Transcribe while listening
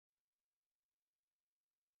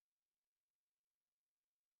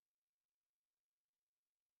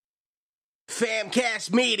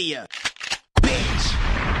Famcast Media. Bitch.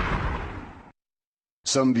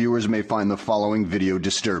 Some viewers may find the following video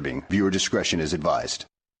disturbing. Viewer discretion is advised.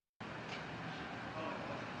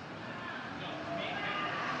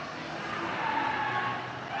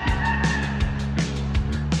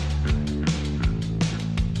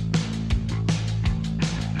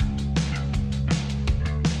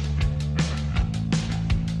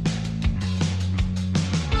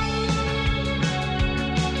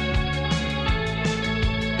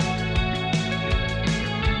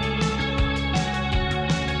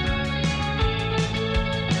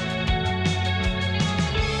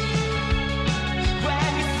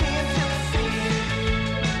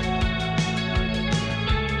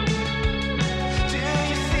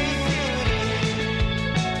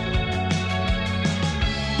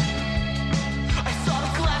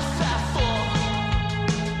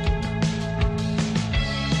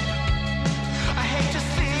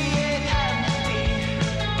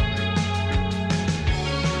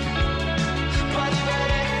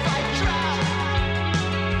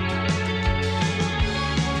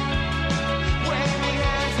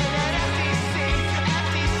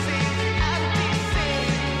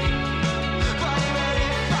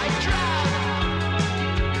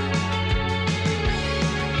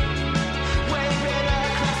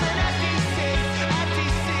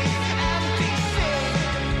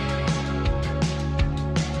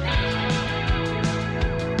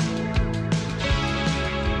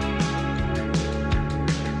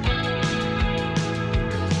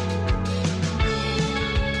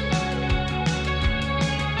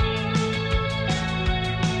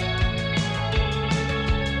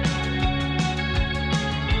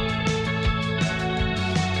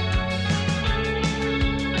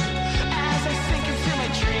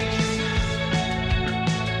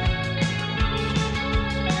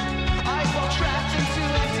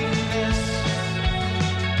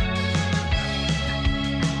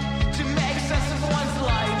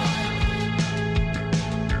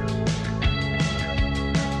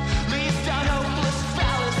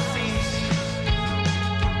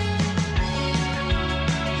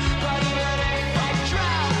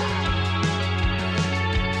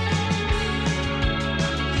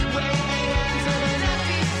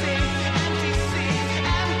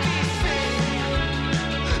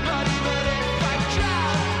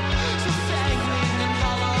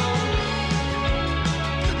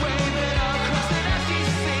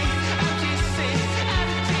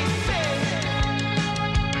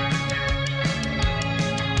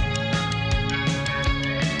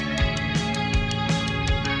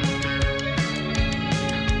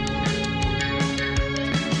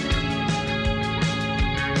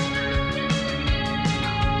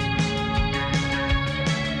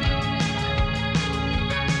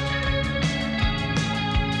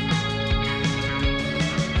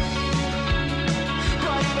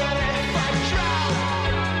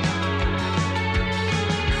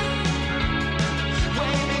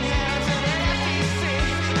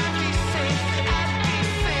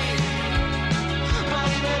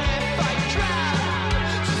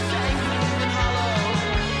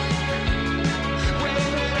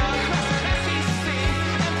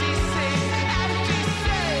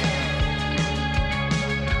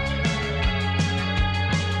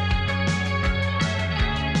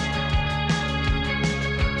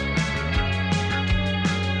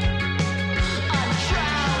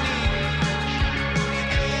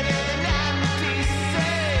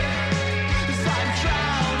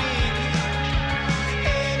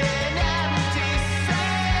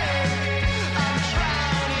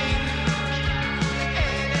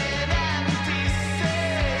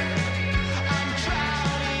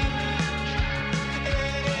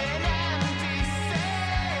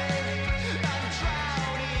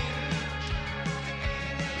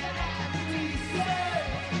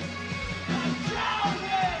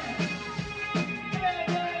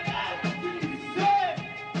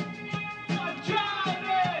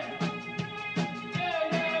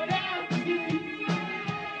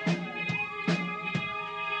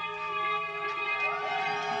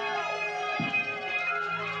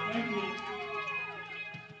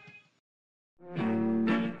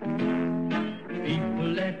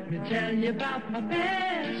 Tell you about my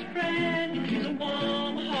best friend. He's a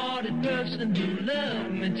warm-hearted person who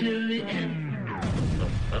loved me till the end.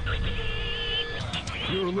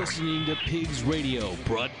 You're listening to Pigs Radio,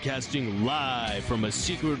 broadcasting live from a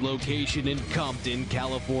secret location in Compton,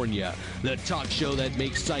 California. The talk show that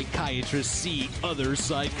makes psychiatrists see other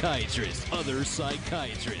psychiatrists, other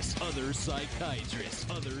psychiatrists, other psychiatrists,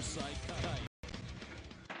 other psychiatrists.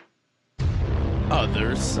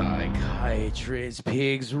 Other Psychiatrist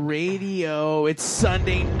Pigs Radio. It's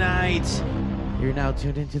Sunday night. You're now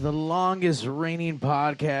tuned into the longest reigning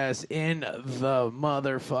podcast in the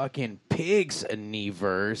motherfucking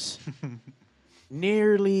Pigs-niverse.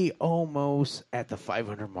 Nearly almost at the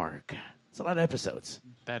 500 mark. It's a lot of episodes.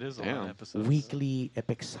 That is a lot of episodes. Weekly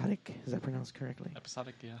episodic. Is that pronounced correctly?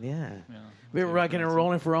 Episodic, yeah. Yeah. We've been rocking and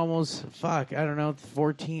rolling for almost, 14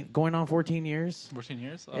 years. 14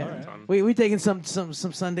 years? Yeah. All right. We taking some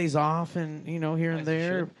Sundays off and, here and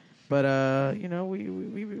there. But, we've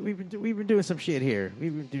been doing some shit here.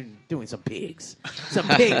 We've been doing some pigs. Some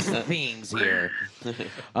pigs things here.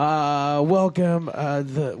 Welcome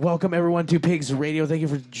everyone to Pigs Radio. Thank you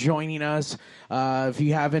for joining us. If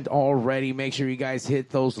you haven't already, make sure you guys hit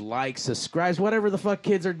those likes, subscribes, whatever the fuck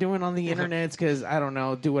kids are doing on the internets, because, I don't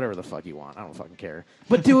know, do whatever the fuck you want. I don't fucking care.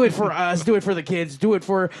 But do it for us. Do it for the kids. Do it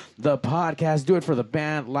for the podcast. Do it for the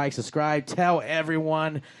band. Like, subscribe. Tell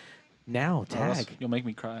everyone. Now, tag. You'll make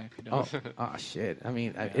me cry if you don't. Oh shit. I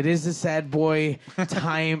mean, it is the sad boy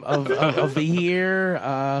time of the year.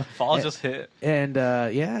 Fall just hit. And,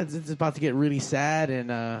 it's about to get really sad. And,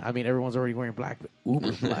 everyone's already wearing black, but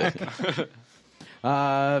uber black.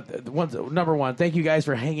 Number one, thank you guys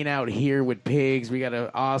for hanging out here with Pigs. We got an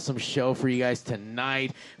awesome show for you guys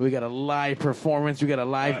tonight. We got a live performance. We got a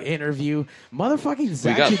live interview. Motherfucking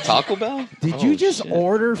Zach. We got Taco Bell? Did you just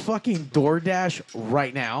order fucking DoorDash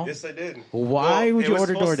right now? Yes, I did. Why would you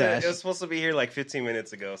order DoorDash? It was supposed to be here like 15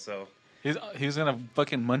 minutes ago, so... He was gonna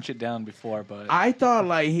fucking munch it down before, but I thought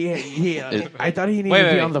like I thought he needed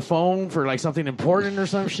to be on the phone for like something important or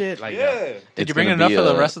some shit. Like yeah. Did you bring enough for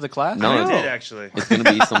the rest of the class? No, I did actually. It's gonna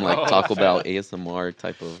be some like Taco Bell ASMR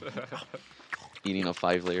type of eating a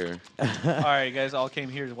 5-layer. All right, you guys all came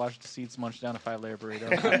here to watch Deceits munch down a 5-layer burrito.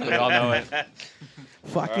 We all know it.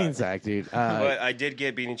 Fucking Zach, dude. But I did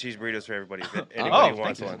get bean and cheese burritos for everybody. If anybody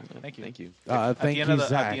wants one. Thank you. Thank you. Thank you, At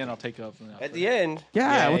Zach. the end, I'll take up. At the end.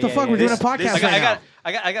 Yeah, what the fuck? We're doing a podcast right now.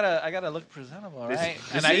 I gotta look presentable, right?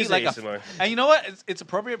 This I is eat like ASMR. And you know what? It's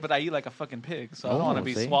appropriate, but I eat like a fucking pig, so I don't want to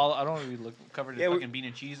be see? swallowed. I don't want to be covered in fucking bean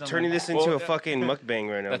and cheese. Turning this into a fucking mukbang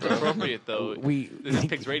right now, That's bro. appropriate, though. This is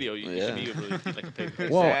Pigs Radio. You should be able to eat like a pig.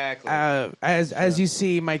 Well, Exactly. as you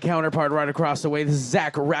see, my counterpart right across the way, this is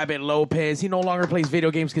Zach Rabbit Lopez. He no longer plays video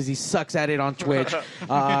games because he sucks at it on Twitch.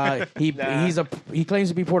 He claims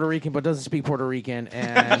to be Puerto Rican but doesn't speak Puerto Rican,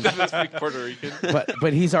 and Doesn't speak Puerto Rican.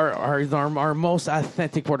 but he's our most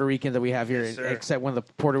authentic Puerto Rican that we have here, Yes, sir. except when the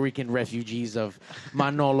Puerto Rican refugees of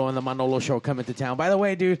Manolo and the Manolo Show come into town. By the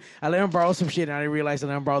way, dude, I let him borrow some shit, and I realized I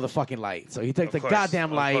let him borrow the fucking light. So he took the course,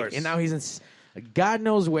 goddamn of light, course. and now he's in God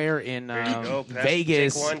knows where in There you go.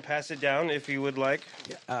 Vegas. Take one, pass it down if you would like.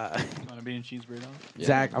 Want a bean and cheese burrito?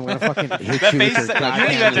 Zach, I'm gonna fucking hit That you with face, your you didn't even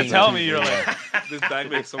have to goddamn tell thing. me. You're like, This bag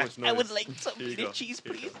makes so much noise. I would like some Here you bean go. and cheese,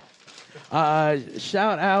 please.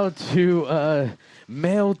 Shout out to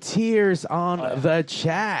Mel Tears on the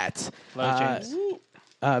chat. Love James.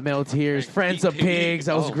 Mel Tears, Friends of Piggy. Pigs.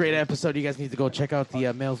 That was a great episode. You guys need to go check out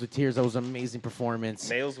the Males with Tears. That was an amazing performance.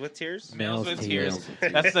 Males with tears? Males with tears.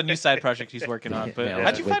 That's the new side project he's working on. But Males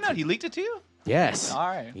how'd you with find out? tears. He leaked it to you? Yes. All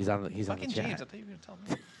right. He's on the Fucking chat. James, I thought you were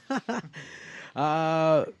gonna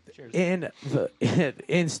tell me.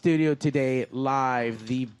 In studio today, live,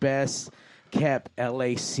 the best kept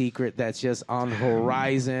LA secret that's just on the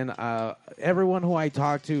horizon. Everyone who I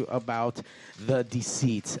talked to about the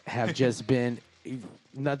Deceits have just been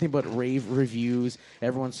nothing but rave reviews.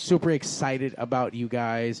 Everyone's super excited about you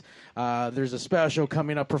guys. There's a special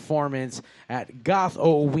coming up performance at Goth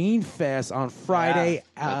Oween Fest on Friday,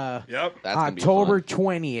 Yep. That's gonna be October fun.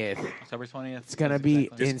 20th. October 20th. It's going to be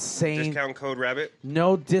Exactly. insane. Discount code Rabbit.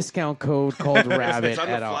 No discount code called Rabbit It's on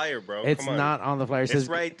the at all. flyer, bro. It's Come on. not on the flyer. It says, It's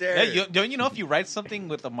right there. Yeah, don't you know if you write something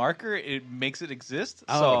with a marker, it makes it exist?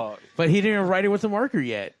 Oh, but he didn't write it with a marker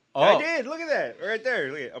yet. I did. Look at that. Right there.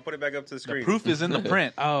 Look at it. I'll put it back up to the The screen. proof is in the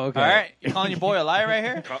print. Oh, okay. All right, you're calling your boy a liar right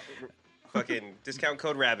here? Fucking discount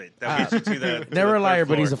code Rabbit. That gets you to the to Never the a liar, third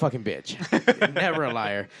but he's a floor. fucking bitch. Never a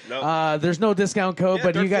liar. No. There's no discount code, Yeah,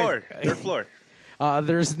 but third you guys. floor. Third floor.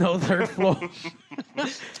 There's no third floor.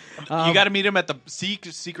 You got to meet him at the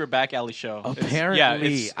secret back alley show.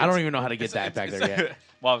 Apparently, I don't even know how to get that back there yet.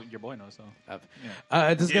 Well, your boy knows, though.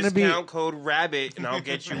 This is gonna be. Discount code Rabbit, and I'll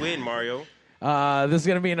get you in, Mario. This is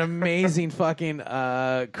gonna be an amazing fucking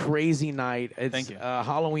crazy night. It's Thank you. a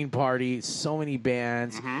Halloween party. So many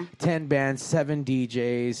bands, Mm-hmm. 10 bands, 7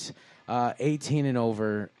 DJs. 18 and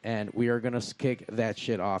over, and we are gonna kick that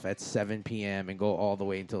shit off at 7 p.m. and go all the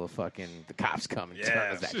way until the cops come and turn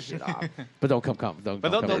us that shit off. But don't come. Don't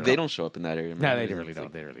come. They don't show up in that area. No, Man. they really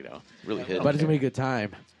don't. They really don't. Really hit. But it's gonna be a good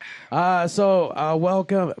time. So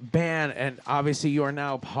welcome, band, and obviously you are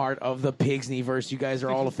now part of the Pigsneyverse. You guys are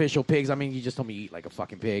all official pigs. I mean, you just told me you eat like a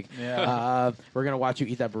fucking pig. Yeah. We're gonna watch you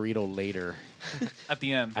eat that burrito later. At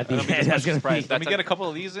the end. At the That'll be end, too much that's gonna surprise. be- Let me get a couple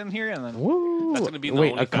of these in here and then Woo! That's gonna be the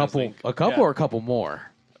Wait, OnlyFans a couple, link. yeah. Or a couple more.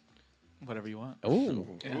 whatever you want. Ooh.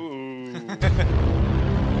 Yeah. Ooh. Let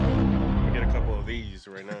me get a couple of these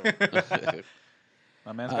right now.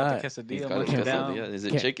 My man's got the He's quesadilla. got a Looking down. quesadilla. Is it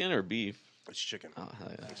Can't- chicken or beef? It's chicken. Oh,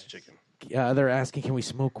 hell yeah. It's chicken. They're asking, can we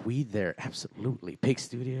smoke weed there? Absolutely. Pig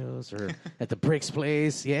Studios or at the Bricks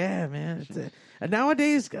place. Yeah, man.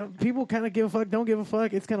 Nowadays, people kind of give a fuck, don't give a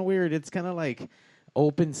fuck. It's kind of weird. It's kind of like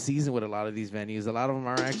open season with a lot of these venues. A lot of them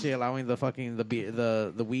are actually allowing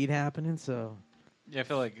the weed happening. So Yeah, I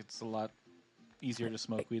feel like it's a lot easier to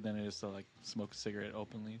smoke weed than it is to like smoke a cigarette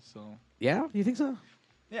openly. So yeah, you think so?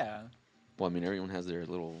 yeah, Well, I mean, everyone has their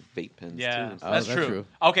little vape pens too. yeah, and stuff. that's that's true. true.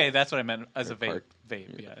 Okay, that's what I meant as Or a vape. park.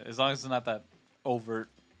 Vape, yeah. As long as it's not that overt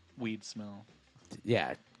weed smell.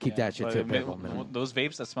 Yeah, keep Yeah, that shit but to a it bare ma- minimum. Those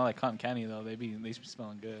vapes that smell like cotton candy though, they be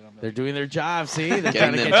smelling good. They're doing their job. See, they're Getting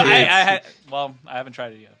trying to them get you. I haven't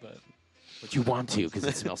tried it yet, but But you want to because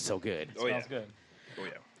it smells so good. it Oh, yeah. smells good. Oh,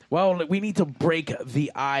 yeah. Well, we need to break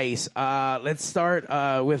the ice. Let's start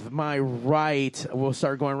with my right. We'll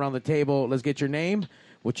start going around the table. Let's get your name,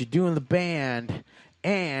 what you do in the band,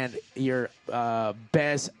 and your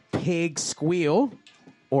best pig squeal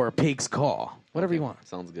or pig's call. Whatever you want.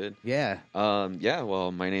 Sounds good. Yeah. Yeah,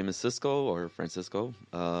 well, my name is Cisco or Francisco.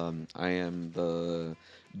 I am the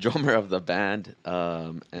drummer of the band.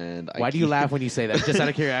 And Why do you laugh when you say that? Just out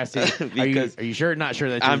of curiosity. Because are you sure? Not sure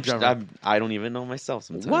that you're a drummer. I don't even know myself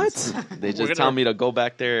sometimes. What? They just tell me to go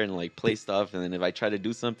back there and like play stuff, and then if I try to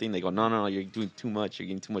do something, they go, no, you're doing too much. You're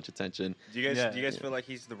getting too much attention. Do you guys feel like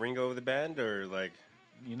he's the Ringo of the band, or like?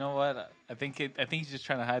 You know what? I think he's just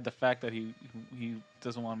trying to hide the fact that he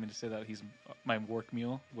doesn't want me to say that he's my work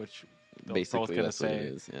mule, which they're Basically, both gonna that's what say. it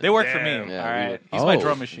is, yeah. They work for me. Damn. Yeah, all we right, would- he's my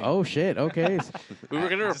drum machine. Oh shit. Okay. We were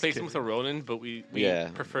gonna Just replace kidding. him with a Ronin, but we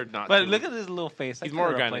preferred not. But to. look at his little face. I He's could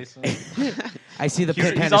more replace organic. him. I see the he's,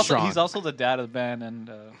 pig he's kind of also strong. he's also the dad of the band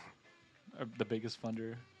and the biggest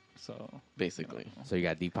funder. So Basically. So you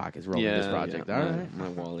got deep pockets rolling this project. yeah, All my, right. my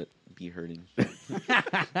wallet be hurting.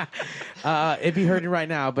 It'd be hurting right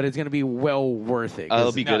now, but it's gonna be well worth it.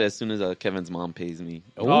 It'll be Yeah. good as soon as Kevin's mom pays me.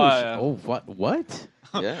 Oh, yeah. What?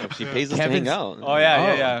 Yeah, she pays us Kevin's- to hang out. oh yeah, Oh.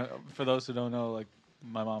 yeah, yeah. For those who don't know, like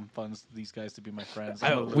my mom funds these guys to be my friends.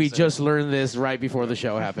 I'm a We loser. just learned this right before the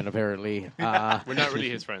show happened. Apparently, We're not really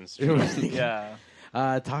his friends. yeah.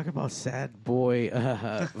 talk about sad boy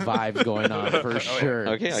vibes going on for sure.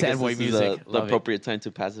 Okay, I sad guess boy this music. is the Love it. appropriate time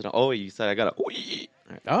to pass it on. Oh, wait, you said I got a. All right,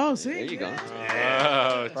 Oh, see, there you go.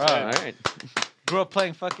 Oh, Bro, All right. grew up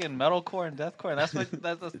playing fucking metalcore and deathcore. And that's what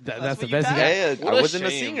that's that's what the you best you got? got. Yeah, What I a wasn't a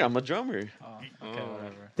shame. singer. I'm a drummer. Oh, okay,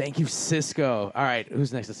 whatever. Thank you, Cisco. All right,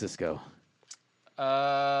 who's next to Cisco?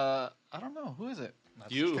 I don't know. Who is it?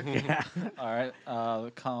 You. All right.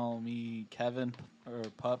 Call me Kevin or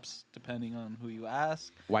Pups, depending on who you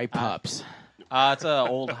ask. White pups. It's an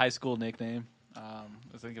old high school nickname. I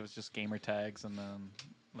think it was just gamer tags and then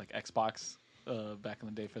like Xbox back in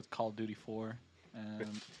the day for Call of Duty 4,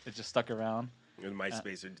 and it just stuck around. In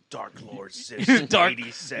MySpace, Dark Lord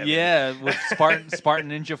 687. Yeah, with Spartan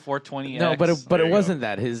Ninja 420X. No, but There it you wasn't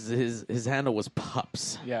that. His handle was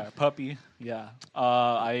pups. Yeah, puppy. Yeah.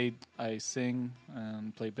 I sing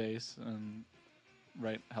and play bass and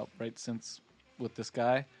help write synths with this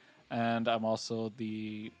guy, and I'm also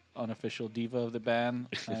the unofficial diva of the band.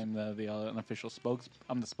 I'm the unofficial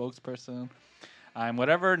I'm the spokesperson. I'm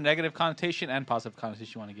whatever negative connotation and positive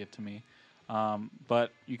connotation you want to give to me.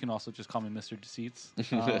 But you can also just call me Mr. Deceits.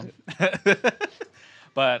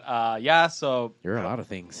 But yeah, so You're a lot of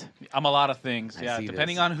things. I'm a lot of things. I Yeah, see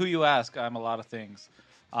depending this. on who you ask, I'm a lot of things.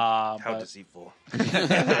 How But, deceitful.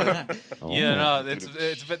 Oh. you know, it's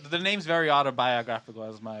the name's very autobiographical,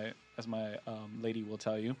 as my lady will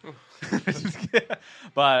tell you.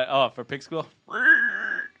 But for Pig School,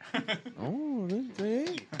 Oh,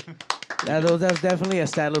 that's definitely a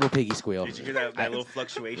sad little piggy squeal. Did you hear that little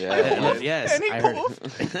fluctuation? Yeah. Yes, I heard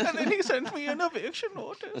it. and then he sent me an eviction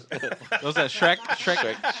notice. That was a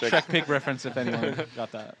Shrek pig reference. If anyone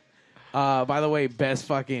got that. By the way, best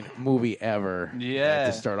fucking movie ever. Yeah.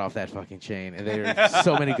 To start off that fucking chain. And there are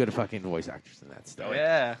so many good fucking voice actors in that stuff.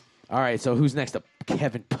 Yeah. All right, so who's next up?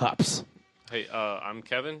 Kevin Pups. Hey, I'm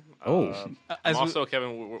Kevin. Oh. I'm As we- also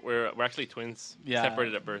Kevin. We're actually twins. Yeah.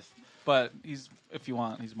 Separated at birth. but if you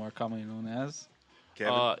want, he's more commonly known as.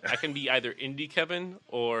 Kevin? I can be either indie Kevin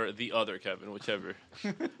or the other Kevin, whichever.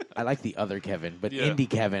 I like the other Kevin, but Yeah. indie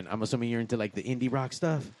Kevin. I'm assuming you're into like the indie rock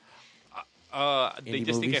stuff. They Indie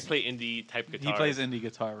just think I movies? play indie type guitar. He plays indie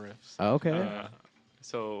guitar riffs. Okay.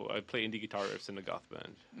 So I play indie guitar riffs in the goth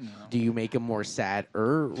band. Do you make them more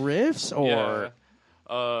sadder riffs or?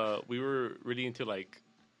 We were really into like,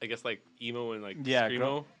 I guess like emo and like Yeah,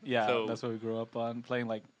 screamo. so So that's what we grew up on, playing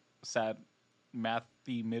like sad,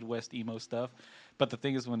 mathy Midwest emo stuff. But the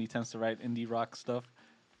thing is, when he tends to write indie rock stuff,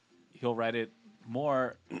 he'll write it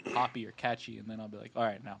more poppy or catchy, and then I'll be like, all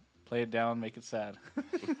right, now play it down, make it sad.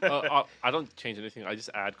 I don't change anything. I just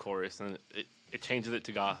add chorus and it changes it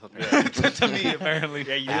to goth. To me, apparently.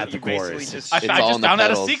 Yeah, you basically just. I It's all just in the found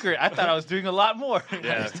out a pedals. secret. I thought I was doing a lot more.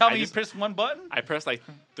 Yeah. Just tell I me just- you press one button? I press like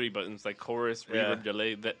 3 buttons, like chorus, Yeah. reverb,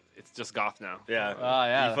 delay. That it's just goth now. Yeah. Oh,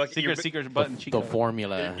 yeah. You fuck- you're- Secret button, The Chico.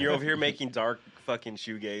 formula. You're over here making dark fucking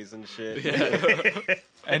shoegaze and shit.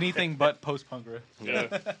 Anything but post-punk riff. Yeah.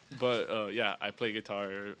 But I play guitar.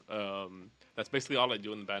 That's basically all I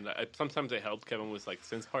do in the band. Sometimes I help Kevin with like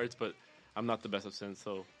synth parts, but I'm not the best of synth,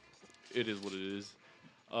 so it is what it is.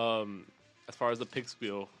 As far as the pig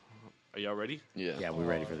squeal, are y'all ready? Yeah. Yeah, we're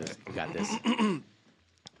ready for this. We got this.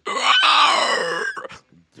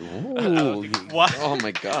 Ooh, What? Oh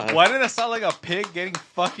my god. Why did it sound like a pig getting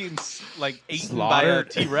fucking like eaten by a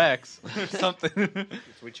Slaughtered. T-Rex or something?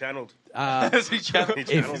 We channeled. He's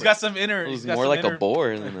got some inner. It was he's got more some like inner, a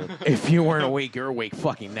boar than a. if you weren't awake, you're awake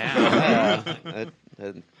fucking now.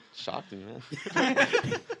 That shocked me, man.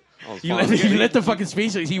 I was You falling let, you asleep. let the fucking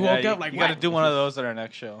speech. He woke up like, you got to what? do one of those at our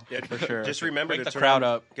next show for sure. Just remember Wake to the turn crowd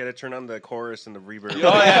on, up. Got to turn on the chorus and the reverb. Oh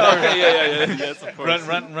yeah, okay, yeah. Yes, of course.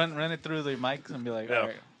 Run it through the mics and be like, Yeah. all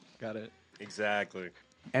right, got it. Exactly.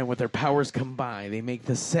 And with their powers combined, they make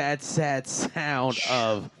the sad, sad sound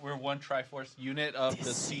of We're one Triforce unit of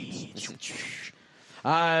the seeds.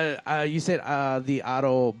 You said the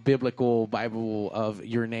auto-biblical Bible of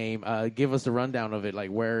your name. Give us a rundown of it. Like,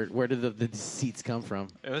 where did the deceits come from?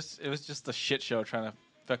 It was just a shit show trying to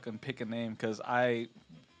fucking pick a name because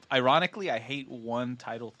ironically I hate one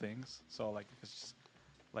title things. So like if it's just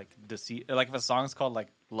like deceit, like if a song's called like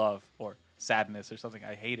love or sadness or something,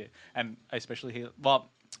 I hate it, and I especially hate. Well,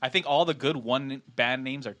 I think all the good one band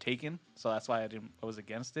names are taken, so that's why I was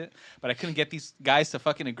against it. But I couldn't get these guys to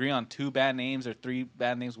fucking agree on 2 band names or 3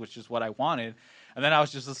 band names, which is what I wanted. And then I was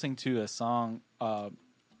just listening to a song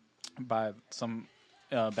by some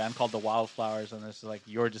band called the Wildflowers, and it's like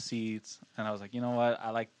Your Deceits, and I was like, you know what, I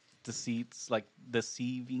like deceits, like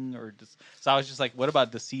deceiving so I was just like, what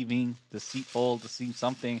about deceiving, deceitful, deceive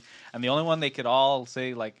something? And the only one they could all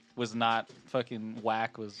say like was not fucking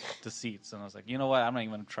whack was Deceits, and I was like, you know what, I'm not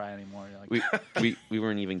even gonna try anymore. Like, we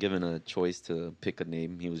weren't even given a choice to pick a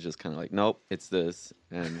name. He was just kind of like, nope, it's this.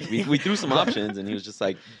 And we threw some options, and he was just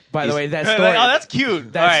like, By the way, that oh, story. that's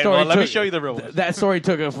cute. That All right, story well, let me took- show you the real one. That story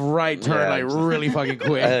took a right turn, Yeah, like just- really fucking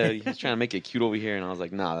quick. he was trying to make it cute over here, and I was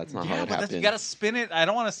like, nah, that's not how Yeah, it but happened. you gotta spin it. I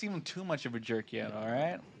don't want to seem too much of a jerk yet. All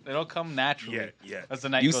right, it'll come naturally. Yeah. As the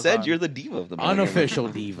night You goes said on. you're the diva of the band. Unofficial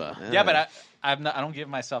diva. Yeah, but I don't give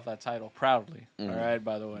myself that title proudly. All right,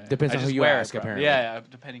 by the way, Depends I on who just you wear it ask, proudly. apparently. Yeah,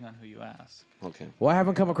 depending on who you ask. Okay. Well, I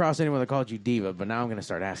haven't come across anyone that called you diva, but now I'm gonna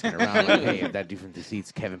start asking around. Like, hey, if that dude from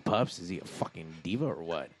Deceits, Kevin Pups, is he a fucking diva or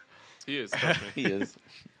what? He is. Trust me. He is.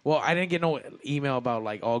 Well, I didn't get no email about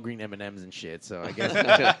like all green M&Ms and shit, so I guess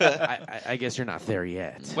I guess you're not there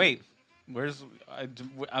yet. Wait,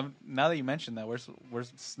 now that you mentioned that, where's the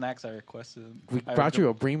snacks I requested? We brought you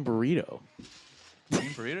a Bream burrito. Bean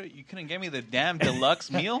burrito. You couldn't get me the damn deluxe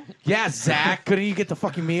meal. Yeah, Zach, couldn't you get the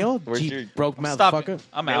fucking meal? Where's Cheap your- broke mouth Stop fucker. it.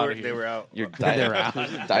 I'm They out were, of here. they were out. Your They're diet, out.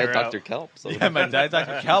 diet They're Dr. out. Kelp. So Yeah, my Diet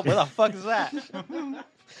Dr. Kelp. Where the fuck is that?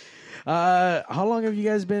 How long have you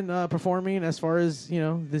guys been performing as far as,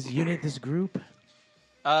 this unit, this group?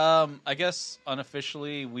 I guess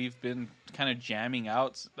unofficially we've been kind of jamming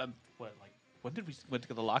out. When did we went to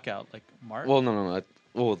get the lockout? Like March? Well, no.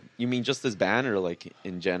 Well, you mean just this band or like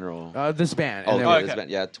in general? This band. Oh, And then okay, okay. this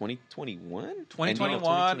band. Yeah, 2021?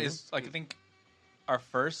 2021 is like, I think our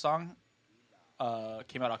first song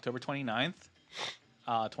came out October 29th,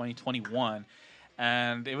 2021,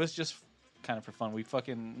 and it was just kind of for fun.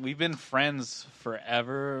 We've been friends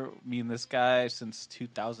forever. Me and this guy since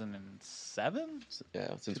 2007. Yeah,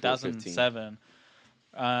 since 2015. 2007,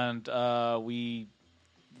 and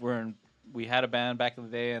we had a band back in the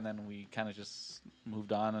day, and then we kind of just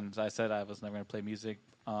moved on. And as I said, I was never going to play music.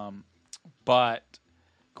 But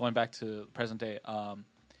going back to present day,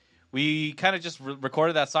 we kind of just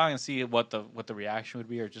recorded that song and see what the reaction would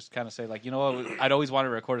be, or just kind of say like, you know what, I'd always wanted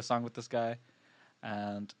to record a song with this guy,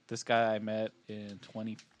 And this guy I met in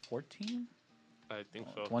 2014. I think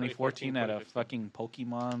so. 2014 at a 2015. fucking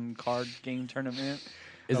Pokemon card game tournament.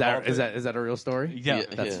 Is Of all that a real story? Yeah,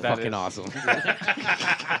 That's that fucking is. awesome.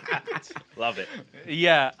 Love it.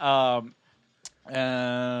 Yeah,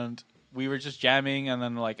 and we were just jamming, and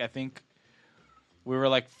then like I think we were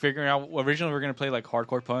like figuring out. Originally, we were gonna play like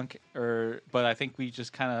hardcore punk, but I think we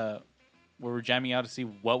just kind of we were jamming out to see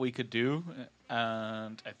what we could do,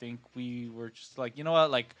 and I think we were just like, you know what,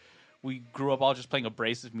 like we grew up all just playing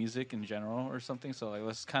abrasive music in general or something. So like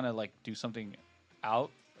let's kind of like do something out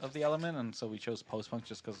of the element, and so we chose post punk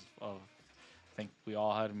just because of I think we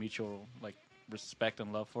all had a mutual like respect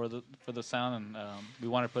and love for the sound, and we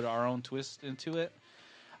wanted to put our own twist into it.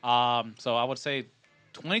 So I would say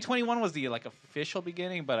 2021 was the like official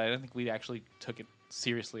beginning, but I don't think we actually took it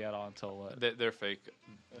seriously at all until what? They're fake.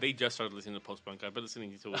 They just started listening to post punk. I've been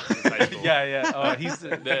listening to it since high school. Yeah. Oh, he's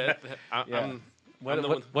Yeah. I'm,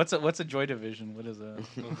 what's a Joy Division? What is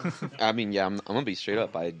that? I mean, yeah, I'm gonna be straight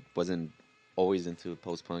up. I wasn't always into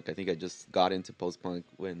post punk. I think I just got into post punk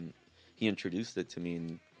when he introduced it to me,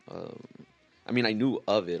 and I mean, I knew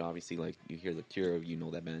of it. Obviously, like you hear The Cure, you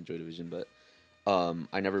know that band Joy Division, but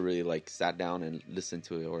I never really like sat down and listened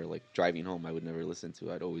to it, or like driving home, I would never listen to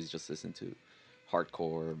it. I'd always just listen to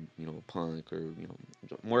hardcore, punk, or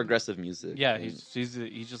more aggressive music. Yeah, And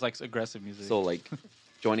he just likes aggressive music. so like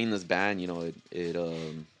joining this band,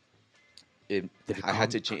 I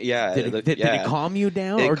had to change. Yeah, Did it calm you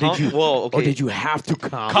down, It or calm- did you? well, okay. Or did you have to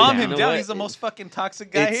calm calm down? him You know down. what? He's the most fucking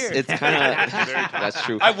toxic guy here. It's kind of that's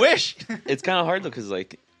true. I wish. It's kind of hard though, because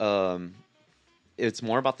like it's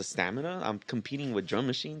more about the stamina. I'm competing with drum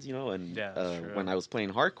machines, and Yeah, that's true. when I was playing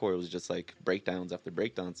hardcore, it was just like breakdowns after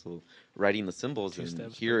breakdowns. So writing the cymbals, and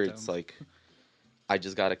Two-steps, here breakdowns. it's like I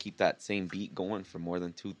just got to keep that same beat going for more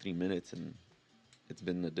than 2-3 minutes, and it's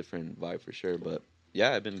been a different vibe for sure. But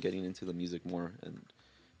yeah, I've been getting into the music more, and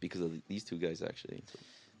because of these two guys actually. So.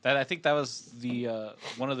 That I think that was the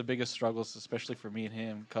one of the biggest struggles, especially for me and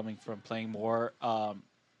him, coming from playing more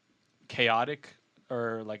chaotic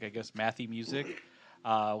or like I guess mathy music.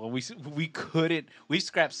 When we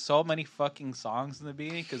scrapped so many fucking songs in the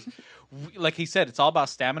beginning because, like he said, it's all about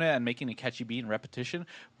stamina and making a catchy beat and repetition.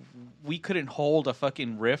 We couldn't hold a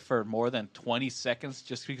fucking riff for more than 20 seconds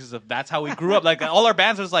just because of that's how we grew up. Like all our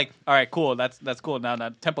bands was like, all right, cool, that's cool. Now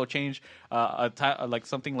tempo change, like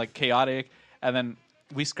something like chaotic, and then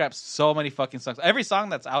we scrapped so many fucking songs. Every song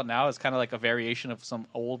that's out now is kind of like a variation of some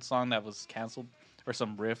old song that was canceled or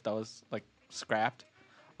some riff that was like scrapped.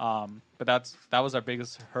 But that was our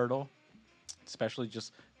biggest hurdle, especially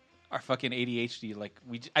just our fucking ADHD. Like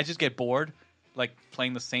I just get bored, like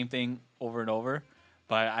playing the same thing over and over.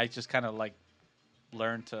 But I just kind of like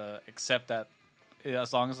learn to accept that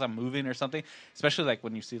as long as I'm moving or something. Especially like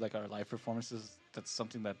when you see like our live performances, that's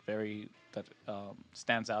something that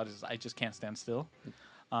stands out. Is I just can't stand still.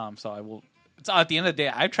 So I will. It's at the end of the day,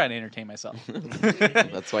 I'm trying to entertain myself.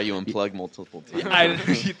 That's why you unplug multiple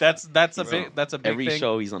times. That's a big Every thing.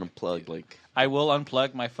 show he's unplugged. Like I will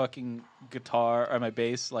unplug my fucking guitar or my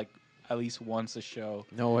bass like at least once a show.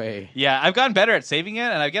 No way. Yeah, I've gotten better at saving it,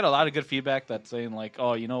 and I get a lot of good feedback that's saying like,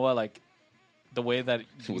 "Oh, you know what? Like the way that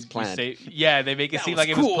it was planned." Yeah, they make it That seem was like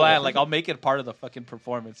it cool. was planned. Like I'll make it part of the fucking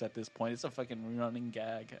performance at this point. It's a fucking running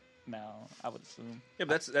gag now, I would assume. Yeah,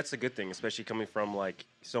 but that's a good thing, especially coming from like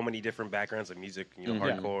so many different backgrounds of music,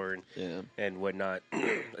 hardcore and whatnot.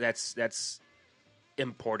 That's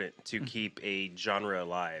important to keep a genre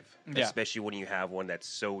alive, especially when you have one that's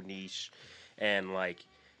so niche and like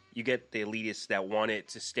you get the elitists that want it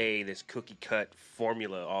to stay this cookie cut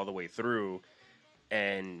formula all the way through,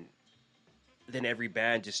 and then every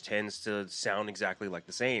band just tends to sound exactly like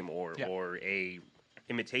the same or a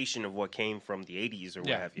imitation of what came from the 80s or what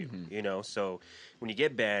have you. So when you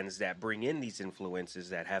get bands that bring in these influences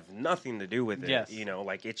that have nothing to do with it,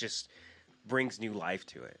 like it just brings new life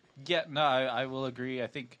to it. Yeah, no, I will agree. I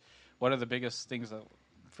think one of the biggest things that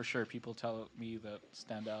for sure people tell me that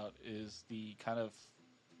stand out is the kind of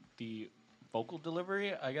the vocal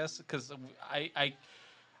delivery, I guess, because I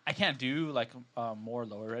can't do like more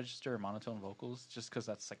lower register or monotone vocals just because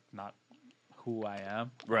that's like not who I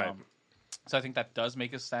am. Right. So I think that does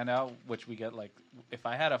make us stand out, which we get like if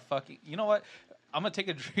I had a fucking, you know what? I'm going to take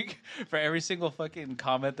a drink for every single fucking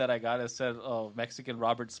comment that I got that said, oh, Mexican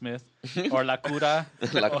Robert Smith or La Cura.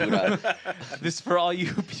 La Cura. This is for all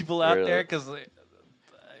you people out there.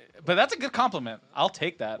 But that's a good compliment. I'll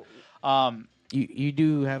take that. You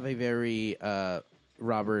do have a very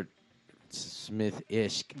Robert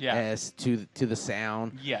Smith-ish to the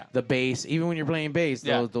sound. Yeah. The bass, even when you're playing bass,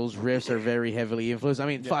 Yeah. those riffs are very heavily influenced. I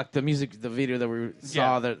mean, fuck the music, the video that we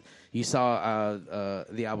saw that you saw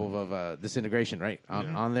the album of Disintegration, right?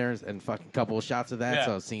 On there, and fucking couple of shots of that. Yeah.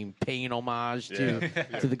 So seeing paying homage to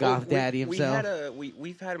the goth daddy himself.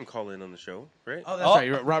 We've had him call in on the show, right? Oh, that's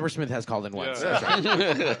right. Robert Smith has called in once. Yeah.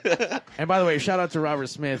 That's right. And by the way, shout out to Robert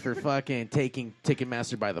Smith for fucking taking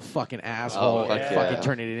Ticketmaster by the fucking asshole and fucking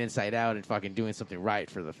turning it inside out and fucking doing something right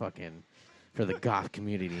for the goth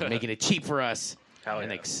community, making it cheap for us. Hell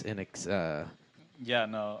yeah.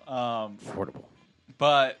 Affordable.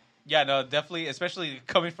 But yeah, no, definitely, especially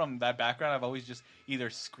coming from that background, I've always just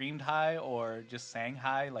either screamed high or just sang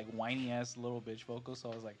high, like whiny ass little bitch vocals.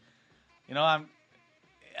 So I was like,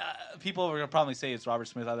 people are gonna probably say it's Robert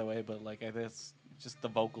Smith either way, but like it's just the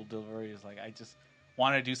vocal delivery is like I just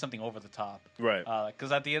want to do something over the top, Right?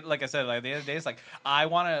 Because at the end, like I said, like at the end of the day, it's like I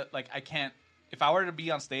want to, like I can't. If I were to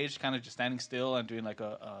be on stage, kind of just standing still and doing like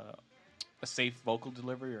a safe vocal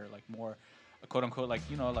delivery or like more. Quote unquote, like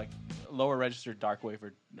like lower registered dark wave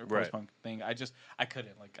or post punk thing. I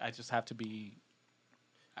couldn't. Like I just have to be.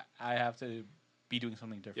 I have to be doing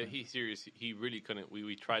something different. Yeah, he's serious. He really couldn't.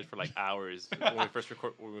 We tried for like hours when we first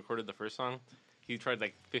recorded the first song. He tried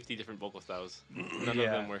like 50 different vocal styles. None of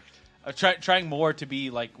them worked. Trying more to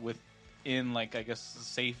be like within like I guess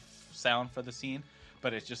safe sound for the scene,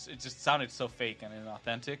 but it just sounded so fake and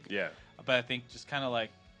inauthentic. Yeah. But I think just kind of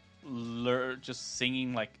like just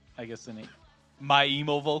singing like I guess my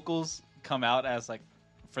emo vocals come out as like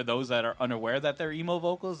for those that are unaware that they're emo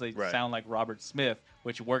vocals, they sound like Robert Smith,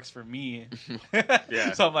 which works for me.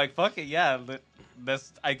 Yeah. So I'm like, fuck it, yeah.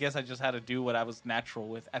 That's I guess I just had to do what I was natural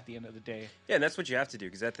with at the end of the day. Yeah, and that's what you have to do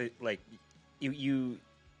because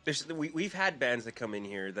we've had bands that come in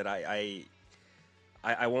here that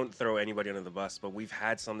I won't throw anybody under the bus, but we've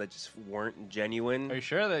had some that just weren't genuine. Are you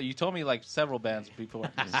sure that you told me like several bands before?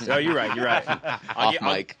 No, you're right.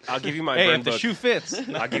 I'll give you my burn if book. the shoe fits.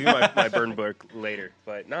 I'll give you my burn book later.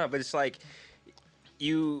 But it's like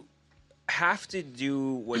you have to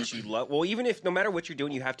do what you love. Well, even if no matter what you're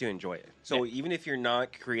doing, you have to enjoy it. So even if you're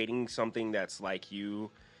not creating something that's like you,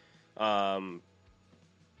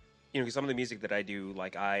 because some of the music that I do,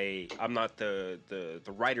 like I'm not the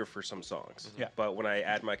writer for some songs. Yeah. But when I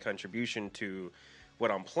add my contribution to what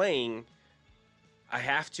I'm playing, I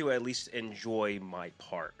have to at least enjoy my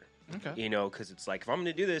part. Okay. Because it's like if I'm going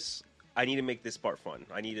to do this, I need to make this part fun.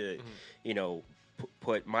 I need to,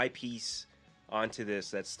 put my piece onto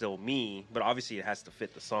this that's still me, but obviously it has to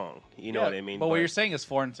fit the song. You know what I mean? But what you're saying is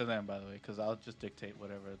foreign to them, by the way, because I'll just dictate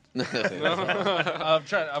whatever.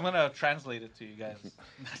 I'm gonna translate it to you guys.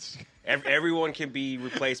 Everyone can be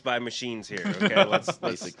replaced by machines here. Okay, let's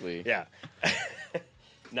basically. Yeah.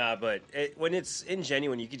 Nah, but when it's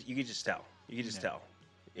ingenuine, you could just tell. You could just tell.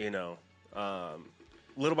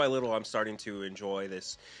 Little by little, I'm starting to enjoy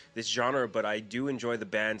this genre, but I do enjoy the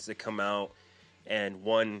bands that come out. And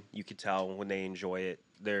one, you could tell when they enjoy it,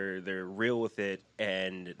 they're real with it,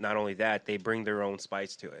 and not only that, they bring their own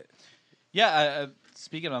spice to it. Yeah,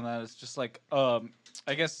 speaking on that, it's just like I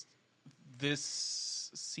guess this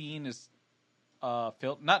scene is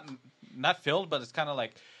filled, not filled, but it's kind of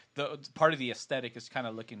like the part of the aesthetic is kind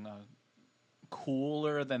of looking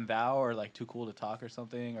cooler than thou, or like too cool to talk or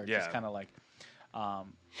something, or just kind of like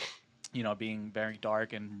being very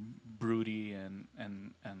dark and broody and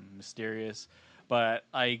mysterious. But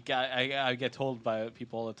I get told by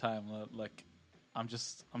people all the time that, like, I'm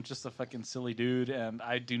just a fucking silly dude, and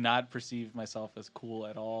I do not perceive myself as cool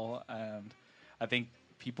at all. And I think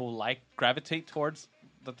people gravitate towards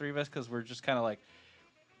the three of us because we're just kind of like,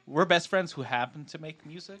 we're best friends who happen to make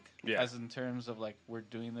music. Yeah. As in terms of like, we're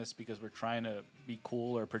doing this because we're trying to be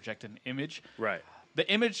cool or project an image. Right. The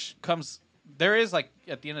image comes. There is like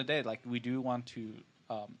at the end of the day, like we do want to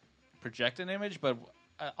project an image, but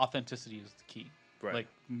authenticity is the key. Right. Like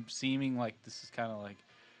seeming like this is kind of like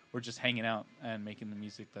we're just hanging out and making the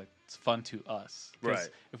music that's fun to us. Right.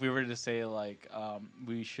 If we were to say like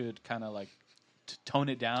we should kind of like tone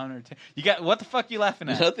it down or you got what the fuck you laughing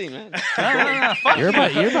at? Nothing, man. No, fuck You're about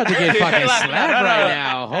to get fucking slapped right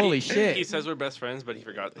now. Holy shit. He says we're best friends, but he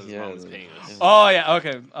forgot that his mom is paying us. Oh yeah,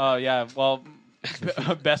 okay. Oh yeah. Well,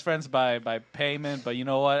 best friends by payment, but you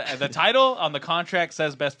know what? The title on the contract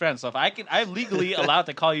says best friends. So if I'm legally allowed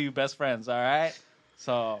to call you best friends. All right.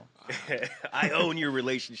 So I own your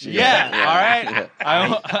relationship. yeah. All right.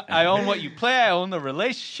 I own what you play. I own the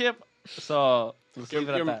relationship. So let's leave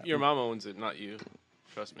it at that. Your mom owns it, not you.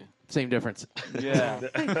 Trust me. Same difference. Yeah.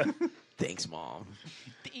 Thanks, Mom.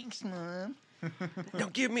 Thanks, Mom. Now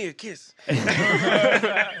give me a kiss.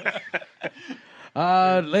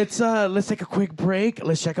 Let's take a quick break.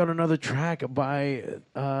 Let's check out another track by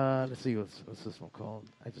let's see what's this one called.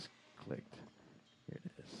 I just clicked. Here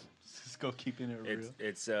it is. This is go keeping it real.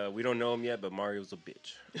 It's we don't know him yet, but Mario's a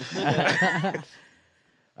bitch.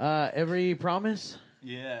 Every promise?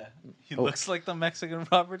 Yeah, he looks like the Mexican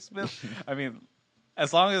Robert Smith. I mean,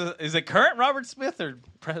 as long as is it current Robert Smith or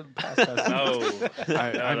past? No,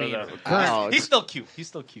 I mean, Ouch. He's still cute. He's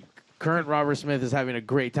still cute. current Robert Smith is having a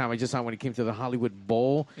great time. I just saw him when he came to the Hollywood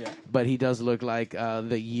Bowl. Yeah. But he does look like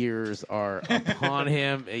the years are upon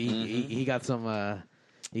him. He got some.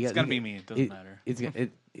 It's gonna be me. It doesn't matter.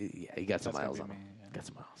 He got some That's miles gonna on be him. me, yeah. Got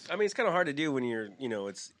some miles. I mean it's kind of hard to do when you're,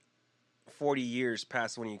 it's 40 years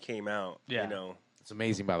past when you came out. Yeah. It's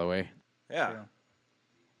amazing, by the way. Yeah.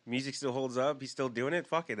 Music still holds up. He's still doing it.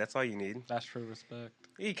 Fuck it. That's all you need. That's true respect.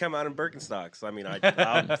 He come out in Birkenstocks. I mean,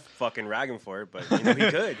 I'll fucking rag him for it, but he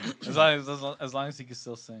could. As long as he can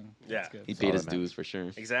still sing. Yeah. That's good. He paid his dues for sure.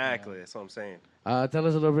 Exactly. That's what I'm saying. Tell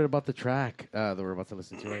us a little bit about the track that we're about to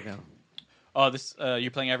listen to right now. Oh, this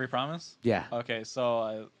you're playing Every Promise? Yeah. Okay,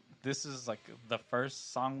 so this is like the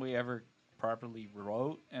first song we ever properly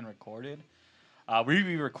wrote and recorded. We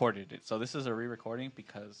re-recorded it, so this is a re-recording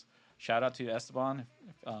because shout out to Esteban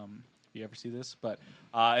if you ever see this. But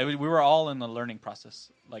we were all in the learning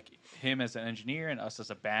process, like him as an engineer and us as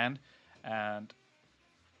a band, and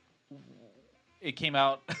it came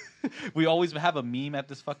out. We always have a meme at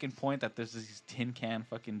this fucking point that there's these tin can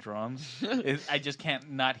fucking drums. I just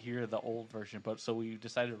can't not hear the old version, but so we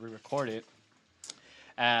decided to re-record it,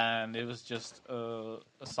 and it was just a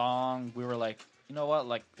song. We were like, you know what?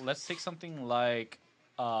 Like, let's take something like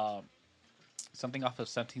something off of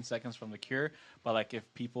 17 Seconds from The Cure, but like if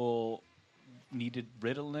people needed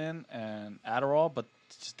Ritalin and Adderall, but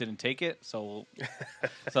just didn't take it, so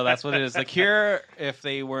that's what it is. The Cure, if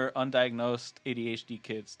they were undiagnosed ADHD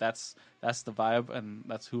kids, that's the vibe, and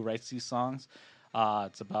that's who writes these songs.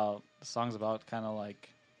 The song's about kind of like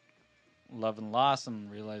love and loss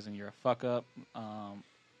and realizing you're a fuck up.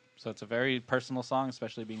 So it's a very personal song,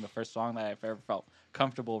 especially being the first song that I've ever felt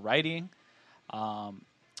comfortable writing.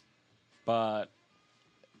 But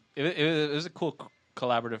it was a cool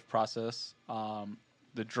collaborative process.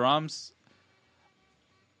 The drums,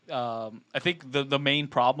 I think the main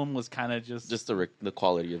problem was kind of just the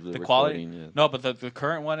quality of the recording. quality. Yeah. No, but the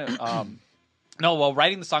current one,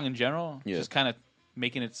 writing the song in general, just kind of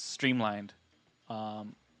making it streamlined. I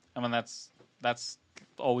mean, that's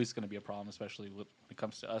always going to be a problem, especially when it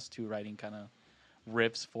comes to us two writing kind of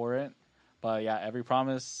riffs for it. But yeah, Every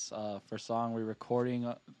Promise, first song we're recording.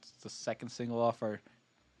 It's the second single off our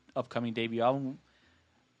upcoming debut album.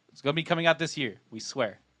 It's going to be coming out this year. We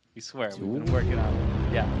swear. We've been working on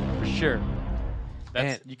it. Yeah, for sure.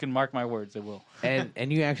 You can mark my words. It will.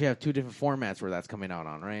 and you actually have two different formats where that's coming out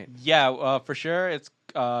on, right? Yeah, for sure. It's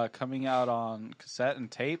coming out on cassette and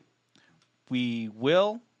tape. We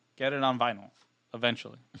will get it on vinyl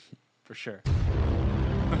eventually, for sure.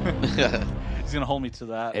 He's gonna hold me to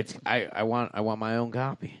that. I want my own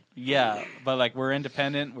copy. Yeah, but like we're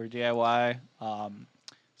independent, we're DIY,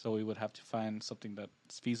 so we would have to find something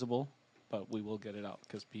that's feasible. But we will get it out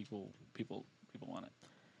because people want it.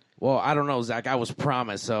 Well, I don't know, Zach. I was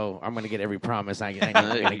promised, so I'm going to get every promise I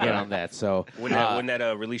can get on that. So when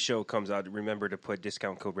that release show comes out, remember to put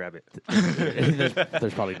discount code Rabbit. there's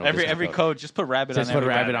probably no every code. Just put Rabbit on. Just put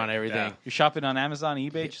Rabbit on everything. Yeah. You're shopping on Amazon,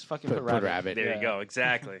 eBay. Just fucking put Rabbit. There you go.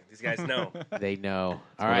 Exactly. These guys know. They know.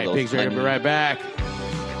 All one right, of those Pigs Radio. Be tiny- right back.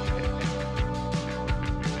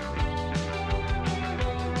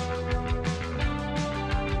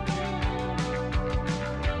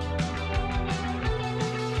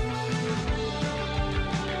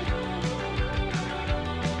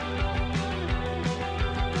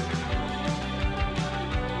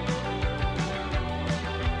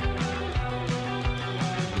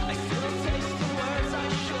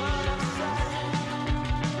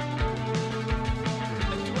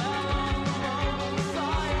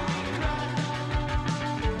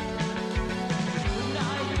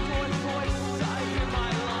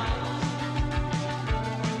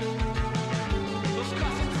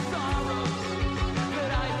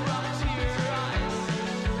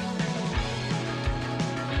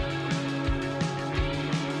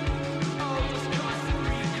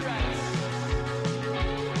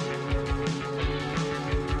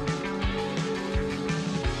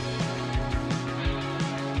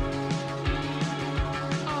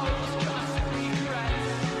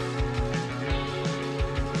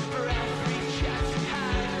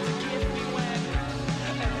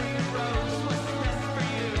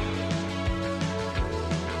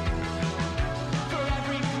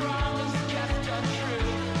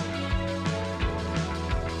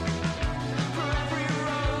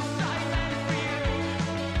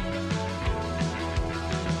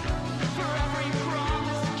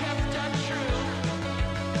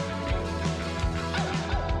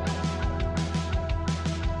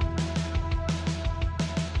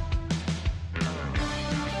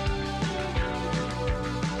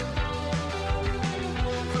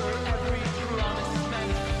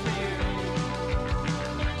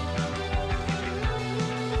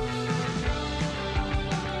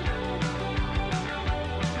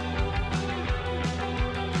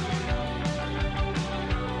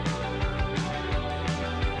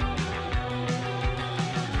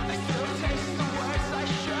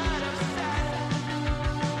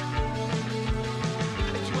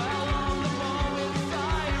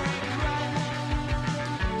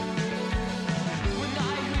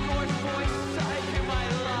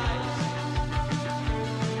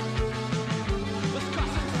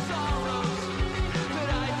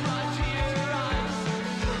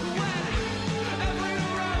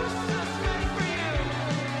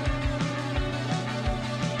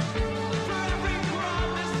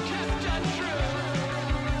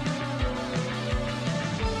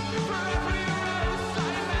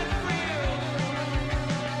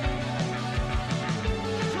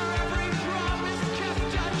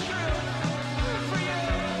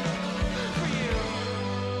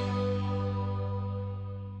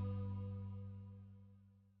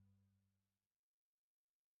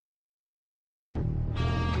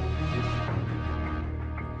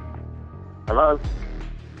 Hello?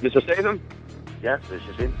 Mr. Statham? Yes, this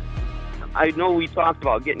is him. I know we talked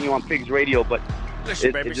about getting you on Pigs Radio, but it's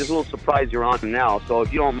just a little surprise you're on now. So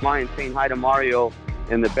if you don't mind saying hi to Mario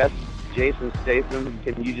and the best Jason Statham,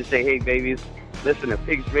 can you just say, hey, babies, listen to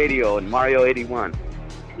Pigs Radio and Mario 81?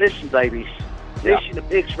 Listen, babies. Listen to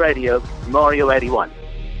Pigs Radio, Mario 81.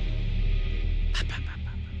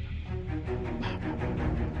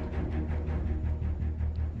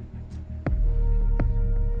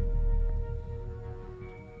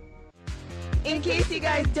 In case you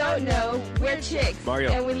guys don't know, we're chicks.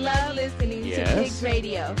 Mario. And we love listening to Pigs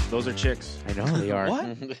Radio. Those are chicks. I know they are. What?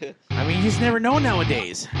 I mean, you just never know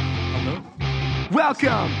nowadays.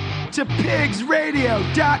 Welcome to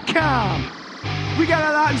pigsradio.com. We got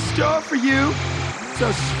a lot in store for you,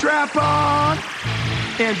 so strap on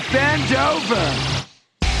and bend over.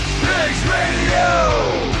 Pigs Radio!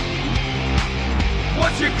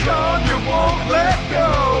 Once you come, you won't let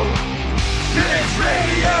go. Pigs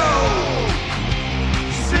Radio!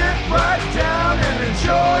 Sit right down and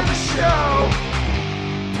enjoy the show.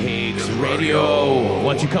 Pigs Radio.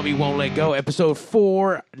 Once you come, you won't let go. Episode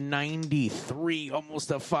 493, almost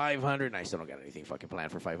to 500. I still don't got anything fucking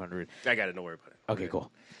planned for 500. I got it. Don't worry about it. Okay, cool.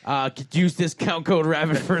 Use discount code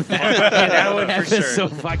Rabbit for that. That one for sure.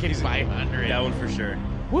 Episode fucking 500. That one for sure.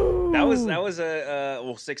 Woo! That was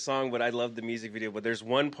a sick song, but I love the music video. But there's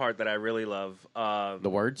one part that I really love. The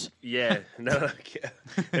words? Yeah. No.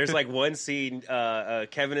 There's like one scene.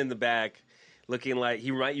 Kevin in the back, looking like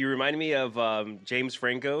you reminded me of James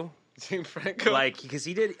Franco. James Franco, like because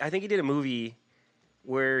I think he did a movie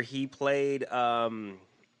where he played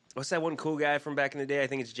what's that one cool guy from back in the day? I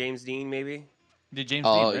think it's James Dean, maybe. Did James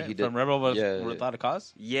Dean, right? He did. From Rebel Without a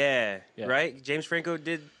Cause? Yeah, right. James Franco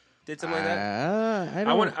did something like that.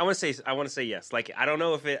 I want to say yes. Like I don't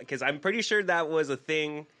know if it because I'm pretty sure that was a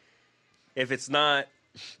thing. If it's not,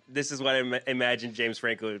 this is what I imagine James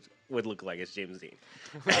Franco would look like as James Dean.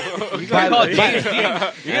 You're gonna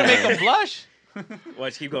make him blush.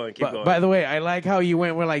 Watch, keep going. Keep going. By the way, I like how you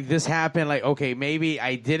went where like this happened. Like, okay, maybe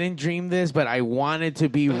I didn't dream this, but I wanted to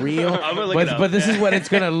be real. I'm gonna look it up. But this is what it's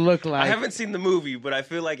gonna look like. I haven't seen the movie, but I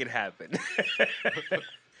feel like it happened.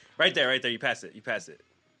 Right there. You pass it.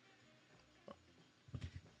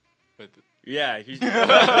 Yeah,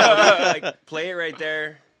 like play it right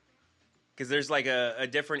there, because there's like a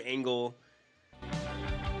different angle.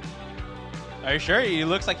 Are you sure? He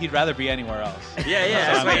looks like he'd rather be anywhere else. Yeah.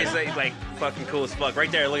 That's why he's like fucking cool as fuck.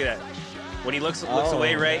 Right there, look at that. When he looks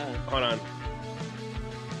away, right? Yeah. Hold on.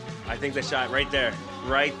 I think the shot right there.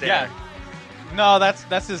 Yeah. No,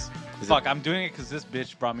 that's his. Fuck, I'm doing it because this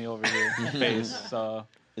bitch brought me over here. Face. So.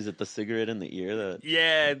 Is it the cigarette in the ear that?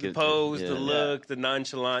 Yeah, the pose, the look, the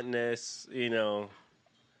nonchalantness.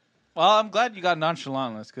 Well, I'm glad you got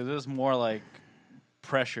nonchalantness because it was more like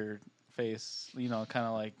pressured face. Kind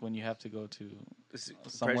of like when you have to go to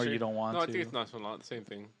somewhere you don't want to. No, I think it's nonchalant. Same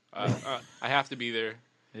thing. I have to be there.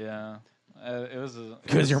 Yeah. It was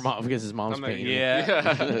because his mom's paying.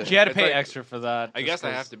 Yeah, she had to pay extra for that. I guess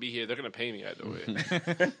I have to be here. They're gonna pay me either way.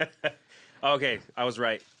 Okay, I was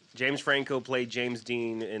right. James Franco played James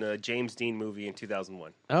Dean in a James Dean movie in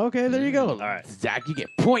 2001. Okay, there you go. All right, Zach, you get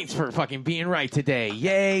points for fucking being right today.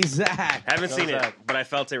 Yay, Zach! Haven't seen it, but I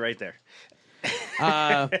felt it right there.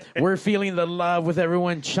 We're feeling the love with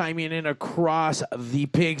everyone chiming in across the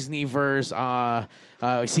Pigsneyverse.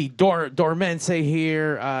 We see Dormente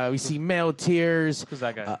here. We see Male Tears. Who's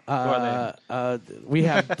that guy? We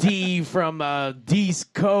have D from D's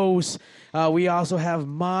Coast. We also have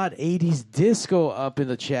Mod 80s Disco up in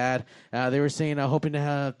the chat. They were saying hoping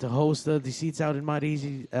to host the Deceits out in Mod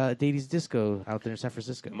 80s Disco out there in San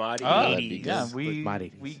Francisco. Mod 80s. Yeah, Mod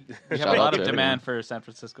 80s. We have a lot of demand for San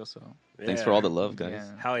Francisco. So thanks for all the love, guys.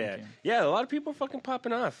 Yeah. Hell yeah. Yeah, a lot of people are fucking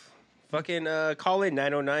popping off. Fucking call in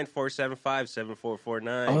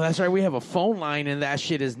 909-475-7449. Oh, that's right. We have a phone line, and that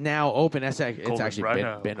shit is now open. It's actually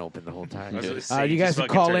been open the whole time. You guys can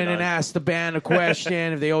call in and ask the band a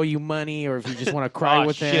question if they owe you money or if you just want to cry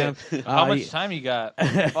with them. How much time you got?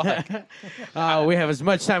 We have as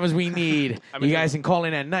much time as we need. You guys can call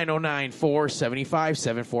in at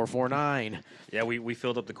 909-475-7449. Yeah, we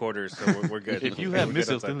filled up the quarters, so we're good. If you have missed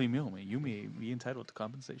a mealman, you may be entitled to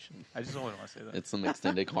compensation. I just don't want to say that. It's an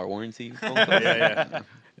extended car warranty. Yeah.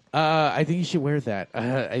 I think you should wear that.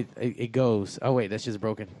 It goes. Oh wait, that's just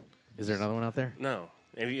broken. Is there another one out there? No.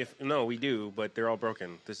 No, we do, but they're all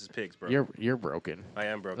broken. This is Pigs, bro. You're broken. I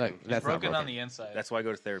am broken. Look, that's broken on the inside. That's why I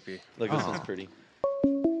go to therapy. Look, this one's pretty.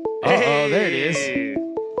 Hey! There it is.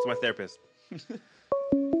 It's my therapist.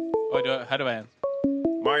 How do I end?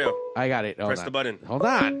 Mario. I got it. Press the button. Hold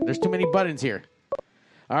on. There's too many buttons here.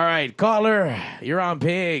 All right, caller, you're on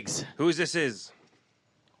Pigs. Who's this is?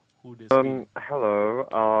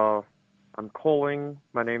 Hello. I'm calling.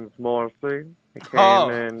 My name is Morrissey. I came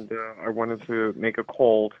and I wanted to make a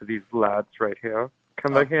call to these lads right here.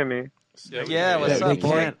 Can they hear me? Yeah, what's up,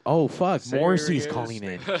 boy? Oh, fuck. Morrissey's calling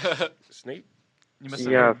in. Snape? Yes.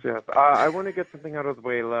 I want to get something out of the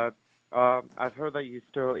way, lad. I've heard that you're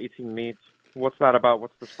still eating meat. What's that about?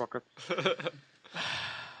 What's this rocket?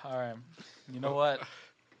 All right. You know what?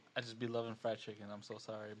 I just be loving fried chicken. I'm so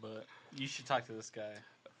sorry, but you should talk to this guy.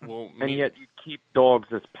 Well, And yet you keep dogs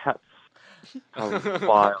as pets. How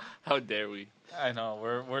wild. How dare we? I know.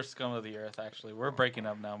 We're scum of the earth, actually. We're breaking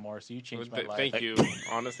up now, Morris. You changed my life. Thank you.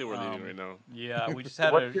 Honestly, we're leaving right now. Yeah, we just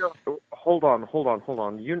had Hold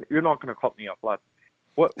on. You're not going to cut me up, lad.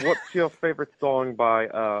 What's your favorite song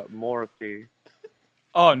by Morrissey?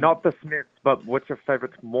 Oh, not the Smiths, but what's your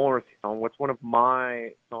favorite Morrissey song? What's one of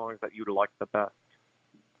my songs that you like the best?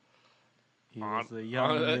 He was the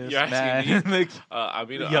youngest you're man. asking me?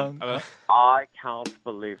 I can't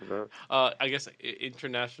believe this. I guess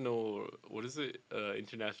international. What is it?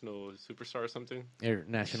 International superstar or something?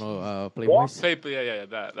 International Playboys. Yeah.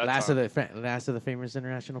 That Last song. of the famous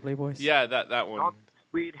international Playboys. Yeah, that one. Not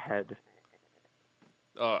Sweethead.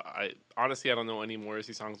 I honestly don't know any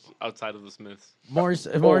Morrissey songs outside of the Smiths.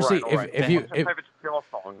 Morrissey, All right. if you What's your favorite Phil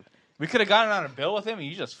song? We could have gotten on a bill with him, and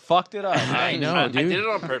you just fucked it up. I know, I dude. did it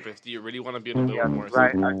on purpose. Do you really want to be on a bill with Morrissey?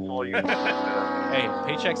 Right, I saw you. Hey,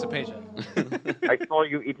 paycheck's a paycheck. I saw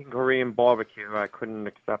you eating Korean barbecue. I couldn't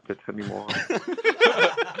accept it anymore.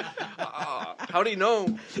 How do you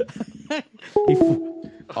know?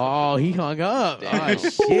 He hung up. Damn. Oh,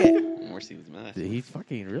 shit. Morrissey was mad. He's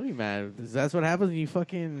fucking really mad. That's what happens when you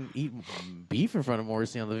fucking eat beef in front of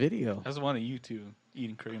Morrissey on the video. That's one of you two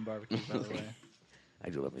eating Korean barbecue, by the way. I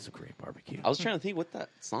do love me some Korean barbecue. I was trying to think what that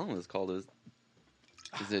song was called. Is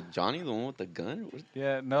it Johnny, the one with the gun?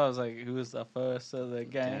 Yeah, no, I was like, who was the first of the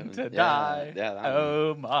gang to Yeah, die? yeah, that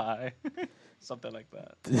Oh, my. Something like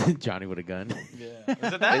that. Johnny with a gun. Yeah.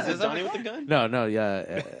 Is it that? Is it Johnny with the gun? No,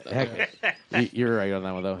 yeah. You're right on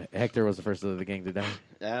that one, though. Hector was the first of the gang to die.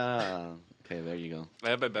 Yeah. Okay, there you go. I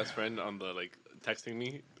have my best friend on the texting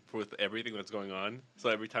me with everything that's going on. So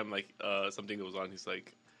every time something goes on, he's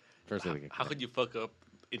like, First of the gang. "How could you fuck up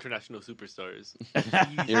international superstars?"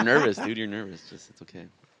 You're nervous, dude. You're nervous. It's okay.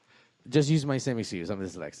 Just use my same excuse. I'm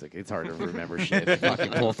dyslexic. It's hard to remember shit.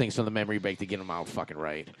 Fucking pull things from the memory bank to get them out fucking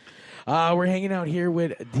right. We're hanging out here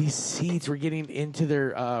with Deceits. We're getting into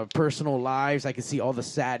their personal lives. I can see all the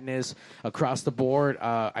sadness across the board.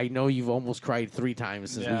 I know you've almost cried 3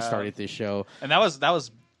 times since we started this show. And that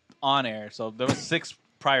was on air, so there was 6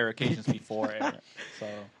 prior occasions before air. So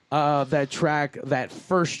that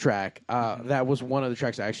first track, that was one of the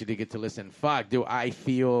tracks I actually did get to listen. Fuck, do I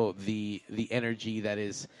feel the energy that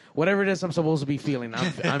is whatever it is I'm supposed to be feeling.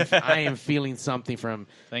 I am feeling something from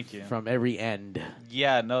Thank you. from every end.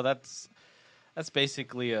 Yeah, no, that's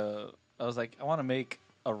basically I was like, I want to make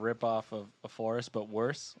a ripoff of a Forest, but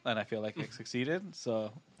worse, and I feel like it succeeded.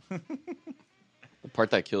 So The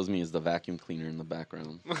part that kills me is the vacuum cleaner in the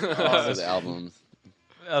background of the albums.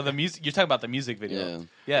 The music. You're talking about the music video.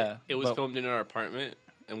 Yeah. It was filmed in our apartment,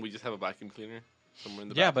 and we just have a vacuum cleaner somewhere in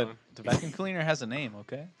the Yeah, background. but the vacuum cleaner has a name,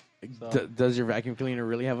 okay? So, Does your vacuum cleaner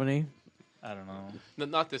really have a name? I don't know. No,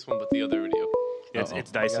 not this one, but the other video.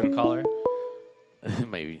 It's Dyson. Caller.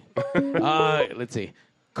 Maybe. Let's see.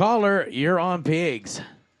 Caller, you're on Pigs.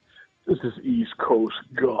 This is East Coast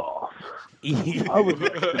Goth. I would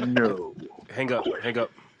like to know. Hang up.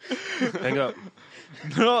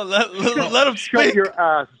 No, let him speak. Shut your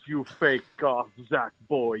ass, you fake goth, Zach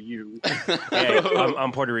boy, you. Hey,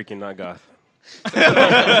 I'm Puerto Rican, not goth.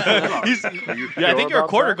 I think you're a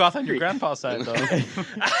quarter goth on your grandpa's side, though.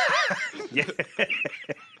 Yeah.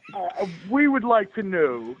 We would like to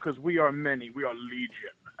know, because we are many, we are legion,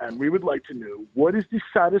 and we would like to know, what is the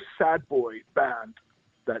saddest sad boy band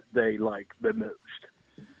that they like the most?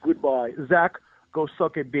 Goodbye. Zach, go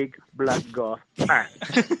suck a big black goth ass.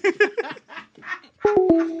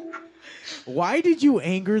 Why did you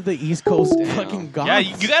anger the East Coast fucking goths? Yeah,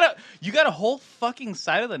 you got a whole fucking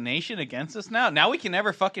side of the nation against us now. Now we can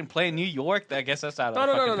never fucking play in New York. I guess that's out of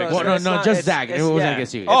the fucking picture. Well, no, just Zach. It wasn't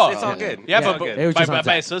against you. It's all good. Yeah, It's but all good.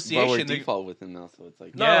 by association, But we're default with him now, so it's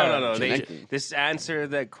like No. connecting. This answer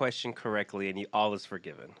that question correctly, and all is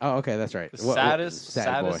forgiven. Oh, okay, that's right. the saddest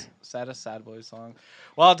sad boy song.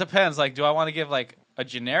 Well, it depends. Like, do I want to give like a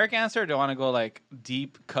generic answer? Or do I want to go like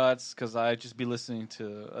deep cuts? Because I just be listening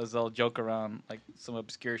to as they'll joke around like some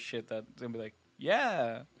obscure shit that's gonna be like,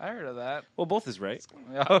 yeah, I heard of that. Well, both is right.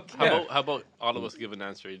 Okay. How about all of us give an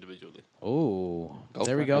answer individually? Oh, Go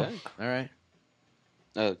there we for go. it. All right.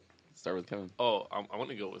 Start with Kevin. Oh, I want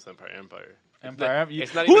to go with Empire. Empire.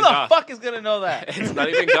 It's not Who even the goth. fuck is gonna know that? It's not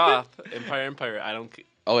even goth. Empire. I don't.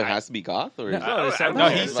 Oh, it has to be goth, or No,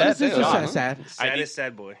 he said sad. Sad is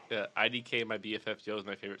sad boy. Yeah, IDK, my BFF Joe is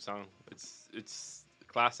my favorite song. It's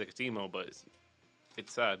classic. It's emo, but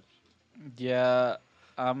it's sad. Yeah,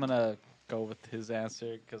 I'm gonna go with his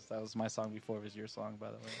answer because that was my song before it was your song, by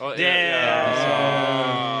the way. Oh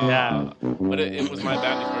Yeah. But it was my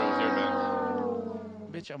band before it was your band.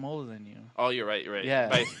 Bitch, I'm older than you. Oh, you're right. Yeah,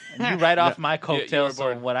 Right. and you write off my Yeah, you were coattails, so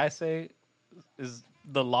born. what I say is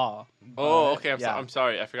the law. Oh, okay. Yeah. I'm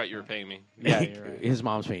sorry. I forgot you were paying me. Yeah, you're right. His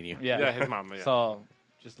mom's paying you. Yeah, his mom. Yeah. So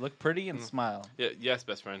just look pretty and smile. Yeah, yes,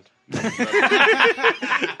 best friend.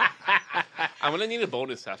 I'm gonna need a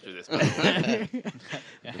bonus after this. By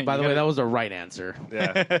the way, that was the right answer.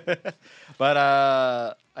 Yeah. But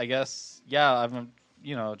I guess I'm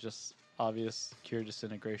just obvious Cure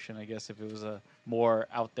Disintegration. I guess if it was a more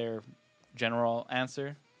out there general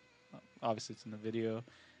answer, obviously it's in the video,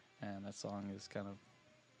 and that song is kind of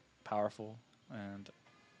powerful, and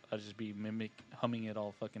I'll just be humming it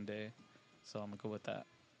all fucking day. So I'm gonna go with that.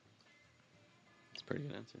 It's a pretty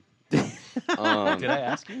good answer. Did I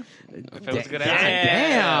ask you if it was a good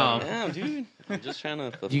answer? Damn, dude. I'm just trying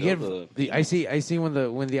to fulfill You get the I see when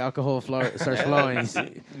the alcohol starts flowing. You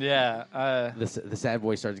see, the sad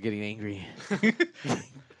boy starts getting angry.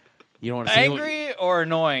 You don't want to see angry or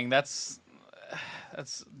annoying. That's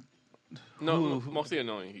no, mostly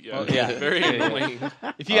annoying. Yeah, well, yeah. Very annoying.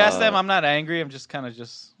 If you ask them, I'm not angry. I'm just kind of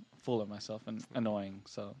just full of myself and annoying.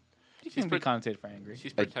 So you can be connotated for angry.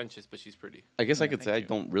 She's pretentious, but she's pretty. I guess I could say I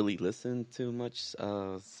don't really listen to much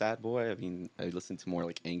sad boy. I mean, I listen to more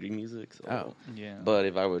like angry music. So. Yeah. But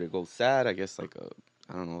if I were to go sad, I guess like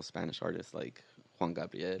I don't know, a Spanish artist like Juan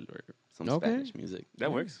Gabriel or some Spanish music.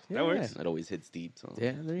 That works. Yeah. That works. It always hits deep. So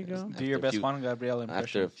Yeah, there you go. Do your best Juan Gabriel impression.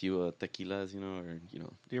 After a few tequilas, or Do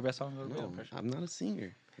your best Juan Gabriel No, impression. I'm not a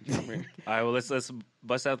singer. All right, well let's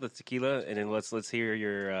bust out the tequila and then let's hear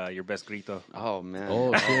your best grito. Oh man.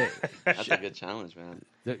 Oh shit. That's a good challenge, man.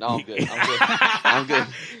 The- No, I'm good. I'm good.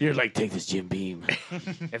 You're like, take this Jim Beam.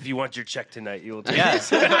 If you want your check tonight, you'll take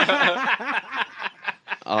Yes.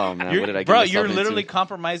 Oh man, what did I get Bro, myself you're into? literally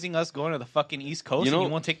compromising us going to the fucking East Coast and know- you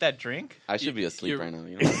won't take that drink? I should be asleep right now.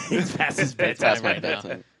 It's past his It's bedtime past my right now.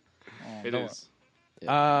 bedtime. It is.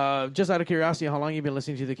 Just out of curiosity, how long you been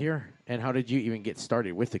listening to The Cure, and how did you even get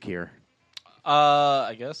started with The Cure?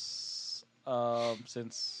 I guess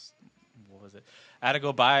since what was it? I had to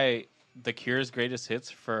go buy The Cure's greatest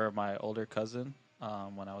hits for my older cousin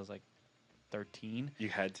when I was like 13. You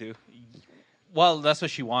had to. Well, that's what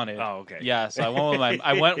she wanted. Oh, okay. Yeah, so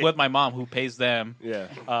I went with my mom who pays them. Yeah.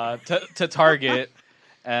 To Target,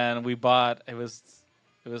 and we bought it was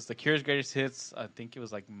The Cure's greatest hits. I think it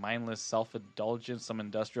was like Mindless Self-Indulgence, some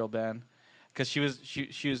industrial band. Because she was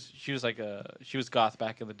goth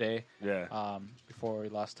back in the day. Yeah. Before we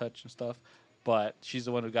lost touch and stuff. But she's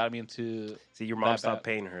the one who got me into. See, your mom stopped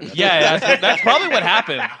paying her. Yeah, that's probably what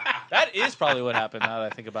happened. That is probably what happened. Now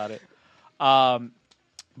that I think about it.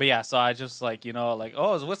 But yeah, so I just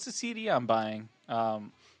oh, what's the CD I'm buying?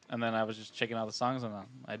 And then I was just checking out the songs and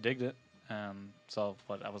I digged it. So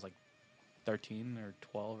I was like 13 or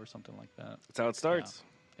 12 or something like that. That's how it starts.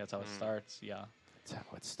 Yeah, that's how it starts. Yeah. That's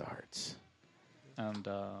how it starts. And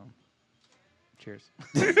cheers.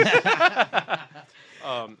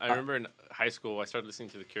 I remember in high school I started listening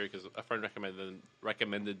to The Cure because a friend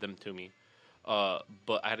recommended them to me.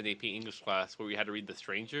 But I had an AP English class where we had to read The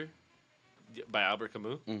Stranger by Albert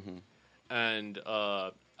Camus. Mm-hmm. And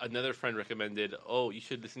another friend recommended, you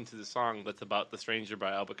should listen to the song that's about The Stranger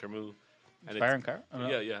by Albert Camus. And Byron Carr? Oh,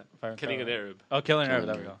 no. Yeah. Byron Killing Carr. an Arab. Oh, Killing an Arab.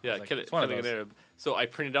 There we go. Yeah, It's Killing one of an those. Arab. So I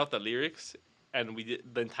printed out the lyrics, and we did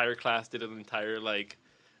the entire class did an entire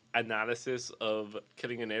analysis of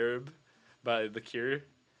Killing an Arab by The Cure.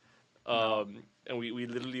 And we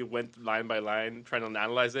literally went line by line trying to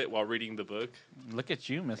analyze it while reading the book. Look at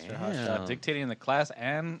you, Mr. Damn. Hotshot, dictating the class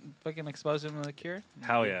and fucking exposing them to The Cure.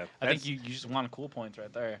 Hell yeah. I think you just won cool points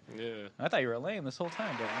right there. Yeah. I thought you were lame this whole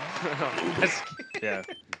time, Yeah.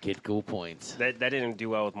 Get cool points. That didn't do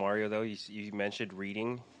well with Mario though. You mentioned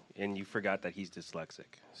reading and you forgot that he's dyslexic.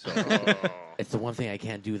 So It's the one thing I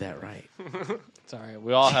can't do that right. It's all right.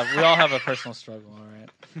 We all have a personal struggle. All right.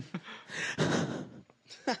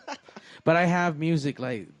 But I have music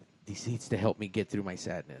like Deceits to help me get through my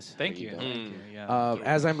sadness. Thank you. Thank you. Yeah.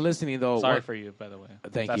 As I'm listening, though, Sorry for you, by the way.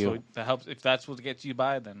 Thank If you. that helps. If that's what gets you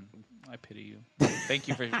by, then I pity you. Thank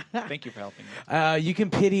you for helping me. You can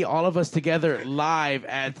pity all of us together live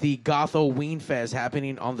at the Gotho Ween Fest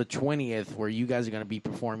happening on the 20th, where you guys are going to be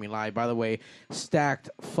performing live. By the way, stacked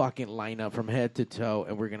fucking lineup from head to toe,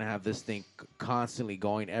 and we're going to have this thing constantly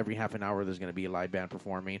going. Every half an hour, there's going to be a live band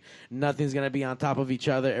performing. Nothing's going to be on top of each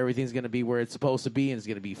other. Everything's going to be where it's supposed to be, and it's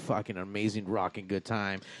going to be fucking amazing, rocking good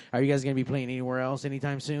time. Are you guys going to be playing anywhere else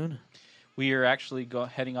anytime soon? We are actually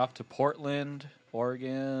heading off to Portland,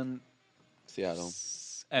 Oregon, Seattle,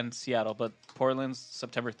 but Portland's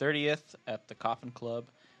September 30th at the Coffin Club,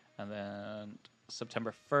 and then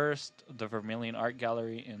September 1st, the Vermilion Art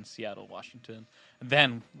Gallery in Seattle, Washington. And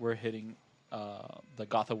then we're hitting the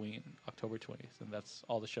Gothaween October 20th, and that's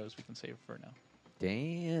all the shows we can save for now.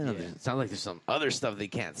 Damn. Yeah. It sounds like there's some other stuff they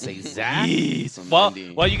can't say, Zach.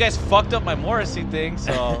 Well, you guys fucked up my Morrissey thing,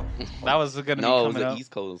 so that was going to be coming it was up. the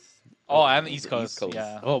East Coast. Oh, and the East Coast.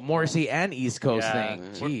 Yeah. Oh, Morrissey and East Coast thing.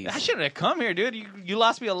 Jeez. I shouldn't have come here, dude. You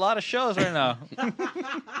lost me a lot of shows right now.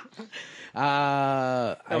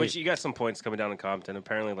 But you got some points coming down in Compton.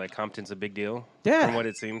 Apparently, like, Compton's a big deal. Yeah. From what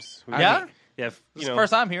it seems. Yeah? Yeah. It's the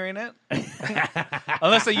first I'm hearing it.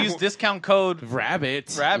 Unless they use discount code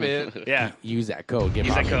Rabbit. Yeah. Use that code. Use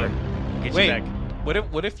that code. Get Wait, you back.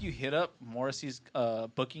 what if you hit up Morrissey's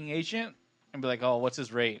booking agent and be like, oh, what's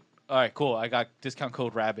his rate? All right, cool. I got discount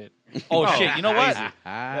code Rabbit. Oh, shit. You know what?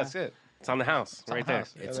 That's it. It's on the house. Right there.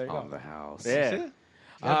 It's on the house.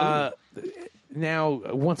 Yeah. Now,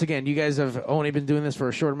 once again, you guys have only been doing this for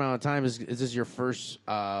a short amount of time. Is this your first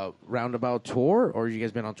roundabout tour, or have you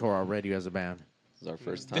guys been on tour already as a band? This is our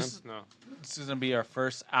first time. This is going to be our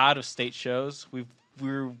first out-of-state shows. We've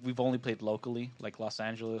only played locally, like Los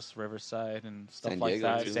Angeles, Riverside, and stuff like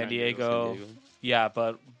that. San Diego. Yeah,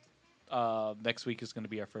 but next week is going to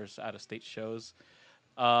be our first out-of-state shows.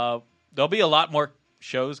 There'll be a lot more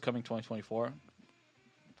shows coming 2024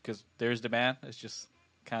 because there's demand. It's just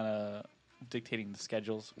kind of dictating the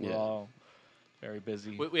schedules. We're all very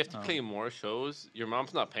busy. We have to play more shows. Your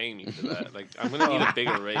mom's not paying me for that. Like, I'm going to need a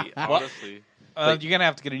bigger rate, honestly. You're going to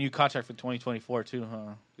have to get a new contract for 2024 too,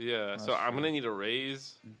 huh? Yeah, so I'm going to need a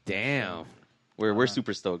raise. Damn. We're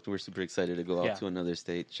super stoked. We're super excited to go out to another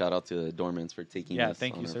state. Shout out to the Dormants for taking us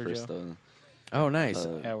thank on you, our Sergio. first nice.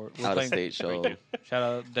 We're out-of-state show. Shout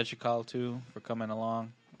out Dechikal too for coming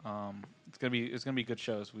along. It's gonna be good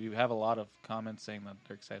shows. We have a lot of comments saying that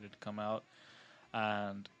they're excited to come out,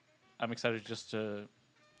 and I'm excited just to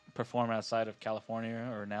perform outside of California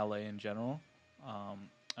or in LA in general.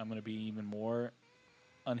 I'm gonna be even more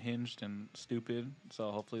unhinged and stupid,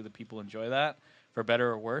 so hopefully the people enjoy that, for better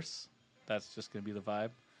or worse. That's just gonna be the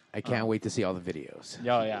vibe. I can't wait to see all the videos.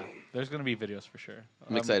 Yeah. There's going to be videos for sure.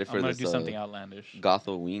 I'm excited for this. I'm going to do something outlandish.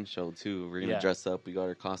 Gothaween show, too. We're going to dress up. We got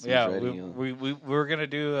our costumes ready. We're going to do, We're going to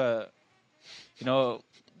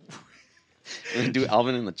do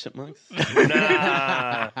Alvin and the Chipmunks?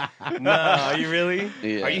 Nah. Are you really?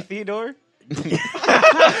 Yeah. Are you Theodore?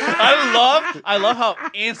 I love how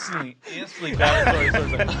instantly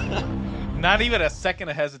bad. Not even a second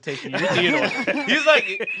of hesitation. You're Theodore. He's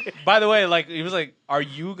like, by the way, like he was like, "Are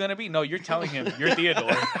you gonna be?" No, you're telling him you're Theodore.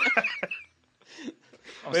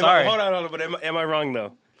 I'm sorry. Hold on. But am I wrong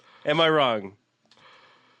though? Am I wrong?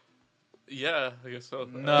 Yeah, I guess so.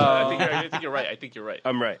 No, I think you're right.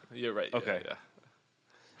 I'm right. You're right. Okay. Yeah.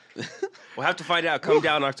 We'll have to find out. Come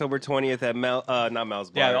down October 20th at not Mel's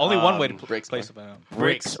Bar. Yeah, only one way to Bricks place it.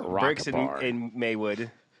 Bricks Rock Bar. in Maywood.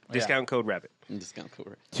 Discount code Rabbit. Discount code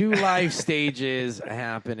Rabbit. 2 live stages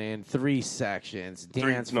happening, 3 sections,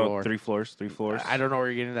 dance floor. 3 floors. 3 floors. I don't know where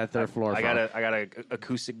you're getting that third floor I from. got a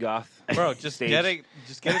acoustic goth. Bro, just get it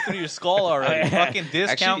through your skull already. Fucking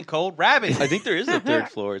discount code Rabbit. I think there is a third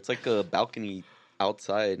floor. It's like a balcony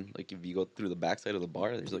outside. Like if you go through the backside of the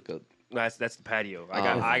bar, there's like a. That's the patio.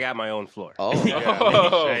 I got my own floor. Oh,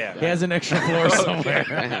 yeah. He has an extra floor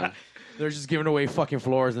somewhere. They're just giving away fucking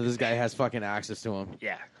floors, and this guy has fucking access to them.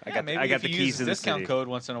 Yeah, I got the keys to the discount code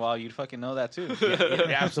once in a while. You'd fucking know that too.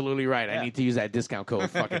 You're absolutely right. I need to use that discount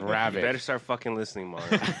code, fucking Rabbit. You better start fucking listening, Mark.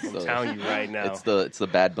 I'm telling you right now. It's the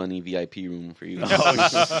Bad Bunny VIP room for you.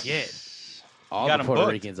 Oh shit! All the Puerto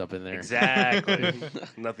Ricans up in there. Exactly.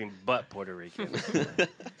 Nothing but Puerto Ricans.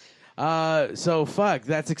 So fuck,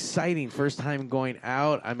 that's exciting. First time going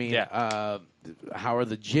out. I mean, how are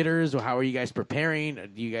the jitters? Or how are you guys preparing?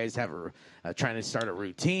 Do you guys have trying to start a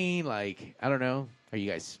routine? Like, I don't know. Are you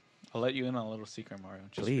guys? I'll let you in on a little secret, Mario.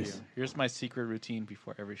 Just Please. For you. Here's my secret routine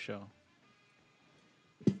before every show.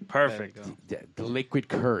 Perfect. The liquid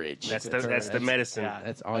courage. That's the medicine. Yeah,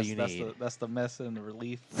 that's all you need. That's the medicine, the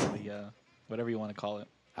relief, the whatever you want to call it.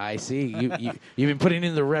 I see. You've been putting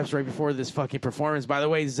in the reps right before this fucking performance. By the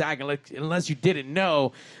way, Zach, unless you didn't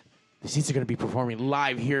know, Deceits are going to be performing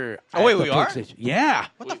live here. Oh, wait, at the we Pig are? Station. Yeah.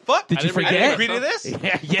 What the fuck? Did you I forget? didn't agree to this?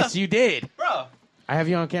 Yeah, yes, you did. Bro. I have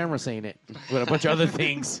you on camera saying it with a bunch of other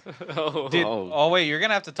things. Oh, wait, you're going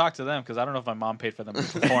to have to talk to them because I don't know if my mom paid for them to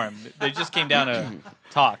perform. They just came down to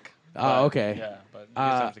talk. Oh, okay. Yeah, but you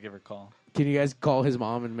guys have to give her a call. Can you guys call his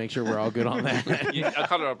mom and make sure we're all good on that? Yeah, I'll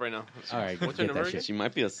call her up right now. All right. What's her get number that again? shit. She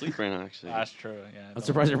might be asleep right now, actually. That's true, yeah. I'm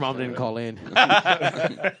surprised your mom didn't call in.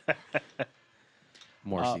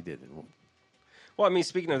 Morrissey didn't. Well, I mean,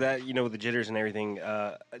 speaking of that, you know, the jitters and everything,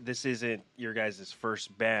 this isn't your guys'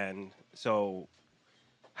 first band. So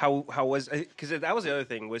how was, because that was the other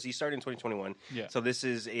thing, was you started in 2021. Yeah. So this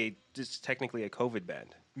is technically a COVID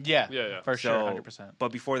band. Yeah, for sure, 100%.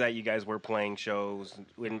 But before that, you guys were playing shows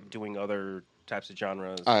and doing other types of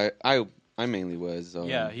genres. I mainly was.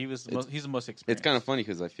 Yeah, he's the most experienced. It's kind of funny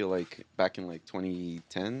because I feel like back in like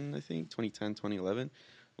 2010, 2011,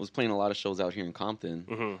 I was playing a lot of shows out here in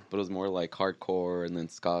Compton, but it was more like hardcore and then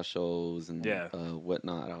ska shows and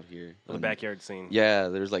whatnot out here. The backyard scene. Yeah,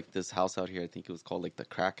 there's like this house out here. I think it was called like the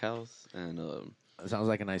Crack House, and it sounds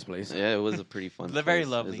like a nice place. Yeah, it was a pretty fun. They're very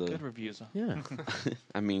lovely. Good reviews. Yeah.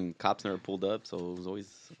 I mean, cops never pulled up, so it was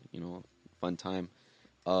always a fun time.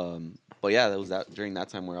 But yeah, that was during that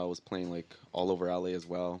time where I was playing like all over LA as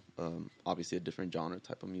well. Obviously, a different genre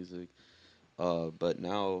type of music. But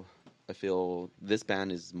now I feel this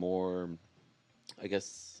band is more, I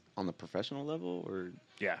guess, on the professional level, or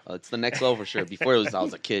it's the next level for sure. Before I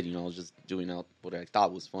was a kid, I was just doing out what I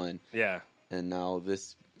thought was fun. Yeah. And now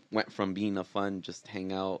this went from being a fun, just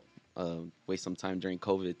hang out, waste some time during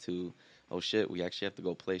COVID to, oh shit, we actually have to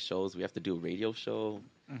go play shows. We have to do a radio show.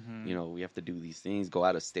 Mm-hmm. We have to do these things, go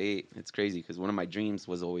out of state. It's crazy because one of my dreams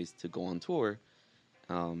was always to go on tour.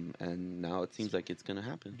 And now it seems like it's going to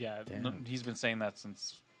happen. Yeah, he's been saying that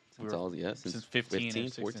since 15 or 16.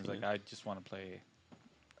 14, like, I just want to play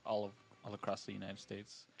all across the United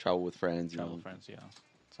States. Travel with friends. Travel with friends, yeah.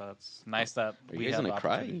 So it's nice that Are we you guys have gonna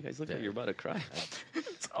cry? opportunity. You guys look like you're about to cry.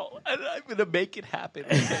 I'm gonna make it happen.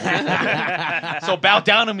 So bow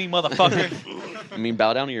down to me, motherfucker. I mean,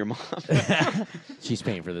 bow down to your mom. She's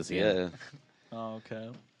paying for this again. Yeah. Oh, okay.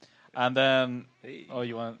 And then,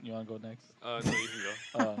 you want to go next? No, you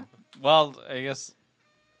can go. Well, I guess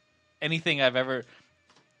anything I've ever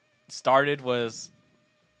started was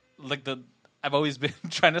like I've always been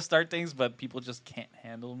trying to start things, but people just can't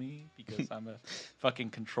handle me because I'm a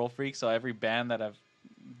fucking control freak. So every band that I've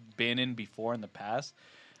been in before in the past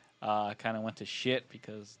kind of went to shit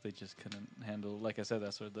because they just couldn't handle. Like I said,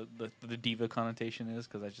 that's where the diva connotation is,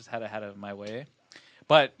 because I just had it my way.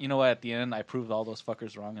 But you know what? At the end, I proved all those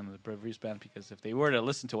fuckers wrong in the Breweries band, because if they were to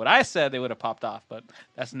listen to what I said, they would have popped off. But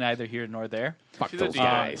that's neither here nor there. Fuck She's those a diva.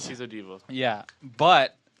 guys. She's a diva. Yeah,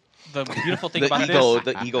 but the beautiful thing about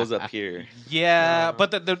the ego's up here. Yeah,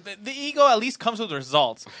 but the ego at least comes with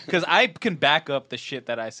results, because I can back up the shit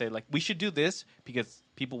that I say. Like, we should do this because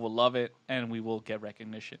people will love it and we will get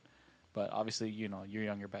recognition. But obviously, you're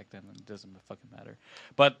younger back then, and it doesn't fucking matter.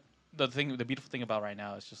 But the beautiful thing about right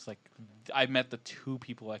now is just like I met the two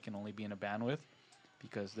people I can only be in a band with,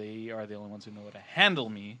 because they are the only ones who know how to handle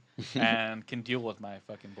me and can deal with my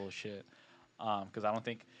fucking bullshit. Because I don't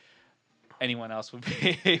think anyone else would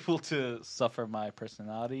be able to suffer my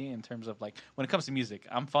personality in terms of, like, when it comes to music.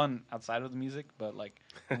 I'm fun outside of the music, but like,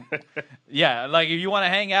 yeah, like if you want to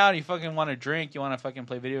hang out, you fucking want to drink, you want to fucking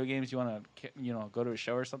play video games, you want to, go to a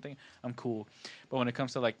show or something, I'm cool. But when it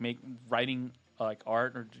comes to like writing like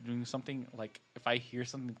art or doing something, like if I hear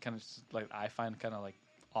something kind of like I find kind of like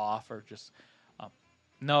off, or just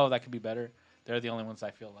no, that could be better, they're the only ones I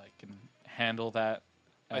feel like can handle that.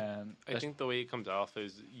 And I think the way it comes off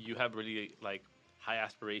is you have really like high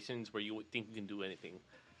aspirations where you think you can do anything.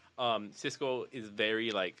 Cisco is very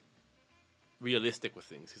like realistic with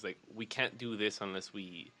things. He's like, we can't do this unless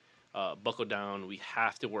we buckle down. We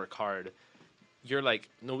have to work hard. You're like,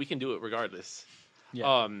 no, we can do it regardless.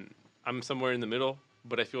 Yeah. I'm somewhere in the middle,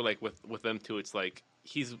 but I feel like with them too, it's like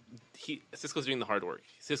Cisco's doing the hard work.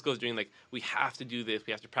 Cisco's doing like, we have to do this.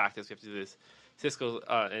 We have to practice. We have to do this. Cisco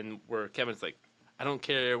and where Kevin's like, I don't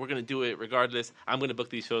care. We're going to do it regardless. I'm going to book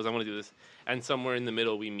these shows. I want to do this. And somewhere in the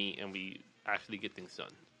middle, we meet and we actually get things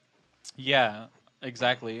done. Yeah,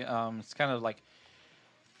 exactly. It's kind of like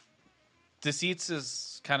Deceits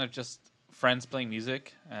is kind of just friends playing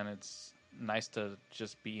music, and it's nice to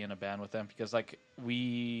just be in a band with them, because like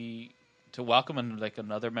to welcome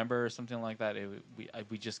another member or something like that,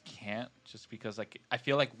 we just can't, just because like I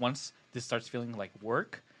feel like once this starts feeling like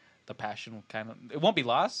work, the passion will it won't be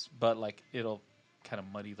lost, but like it'll kind of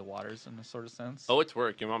muddy the waters in a sort of sense. Oh, it's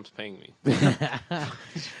work. Your mom's paying me.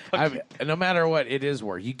 No matter what, it is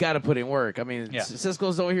work. You got to put in work. I mean, Yeah.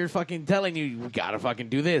 Cisco's over here fucking telling you, we got to fucking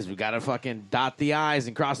do this. We got to fucking dot the I's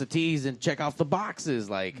and cross the T's and check off the boxes.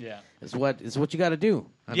 Like, it's what you got to do.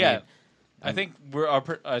 I mean, I think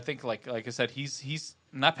I think like I said, he's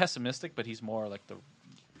not pessimistic, but he's more like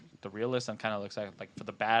the realist and kind of looks like for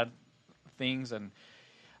the bad things, and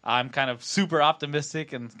I'm kind of super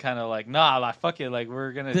optimistic and kind of like, nah, like, fuck it, like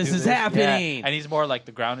we're gonna. This do is this. happening. Yeah. And he's more like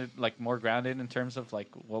more grounded in terms of like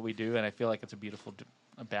what we do, and I feel like it's a beautiful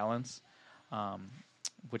balance,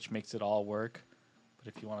 which makes it all work.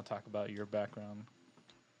 But if you want to talk about your background,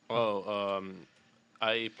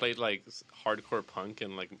 I played like hardcore punk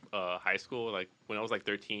in like high school. Like when I was like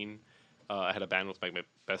 13, I had a band with like my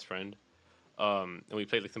best friend, and we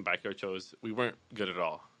played like some backyard shows. We weren't good at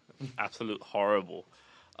all, absolute horrible.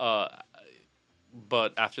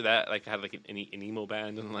 But after that, like I had like an emo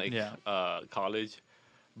band in like college.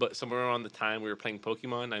 But somewhere around the time we were playing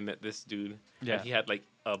Pokemon, I met this dude, and he had like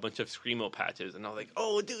a bunch of Screamo patches, and I was like,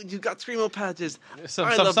 "Oh, dude, you got Screamo patches!" Some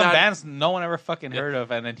bands no one ever fucking heard of,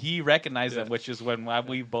 and then he recognized them, which is when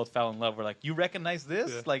we both fell in love. We're like, "You recognize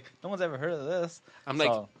this? Yeah. Like, no one's ever heard of this." I'm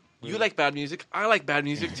like, "You like bad music? I like bad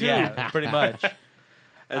music too." Yeah, pretty much.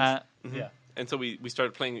 And, Yeah. And so we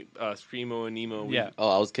started playing Screamo and emo.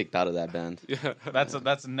 I was kicked out of that band. Yeah,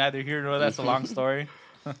 that's neither here nor that's a long story.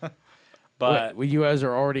 But you guys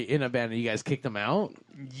are already in a band and you guys kicked them out?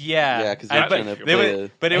 Yeah, because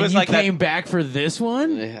but it was like came back for this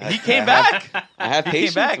one? He came back. I have He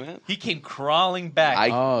patience, came back. man. He came crawling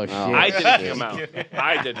back. Oh shit! I didn't kick him out.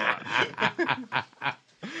 I did not.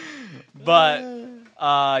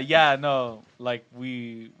 But yeah, no, like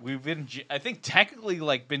we've been I think technically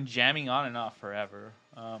like been jamming on and off forever.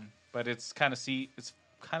 But it's kind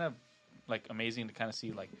of like amazing to kind of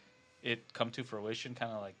see like it come to fruition,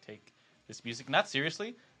 kind of like take this music not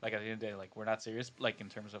seriously, like at the end of the day, like we're not serious, like in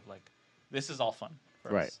terms of like this is all fun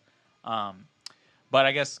for us. But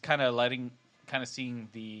I guess kind of seeing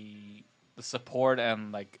the support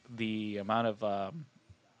and like the amount of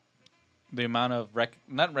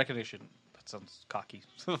not recognition, that sounds cocky,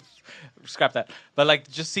 scrap that, but like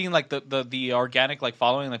just seeing like the organic like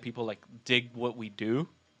following, like people like dig what we do.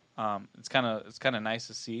 It's kind of nice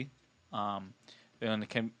to see, and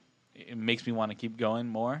it makes me want to keep going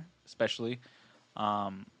more, especially.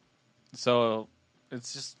 So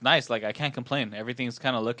it's just nice. Like I can't complain. Everything's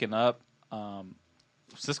kind of looking up.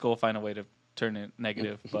 Cisco will find a way to turn it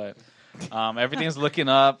negative, but everything's looking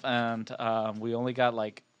up, and we only got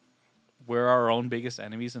like we're our own biggest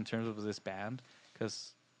enemies in terms of this band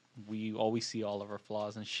because we always see all of our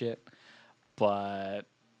flaws and shit. But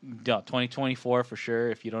 2024 for sure.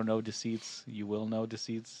 If you don't know Deceits, you will know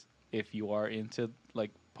Deceits. If you are into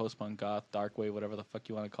like post-punk, goth, dark wave, whatever the fuck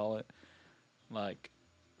you want to call it, like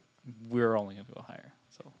we're only going to go higher.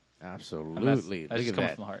 So absolutely, that's look just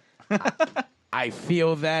at coming that. from the heart. I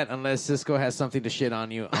feel that unless Cisco has something to shit on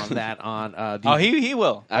you on that he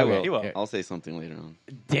will. I will. He will. I'll say something later on.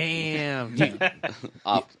 Damn.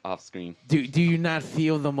 off screen. Do you not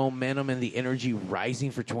feel the momentum and the energy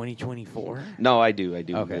rising for 2024? No, I do.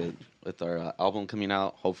 Okay. With our album coming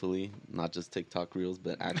out, hopefully, not just TikTok reels,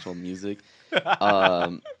 but actual music.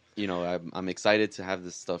 I'm excited to have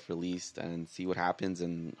this stuff released and see what happens,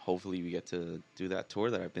 and hopefully we get to do that tour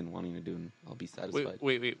that I've been wanting to do, and I'll be satisfied.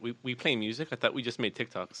 Wait, we play music? I thought we just made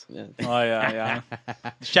TikToks. Yeah. Oh yeah.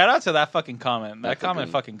 Shout out to that fucking comment. That That's comment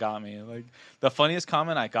fucking got me. Like the funniest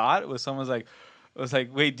comment I got was someone's like,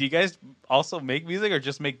 wait, do you guys also make music or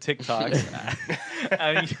just make TikToks?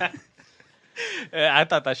 I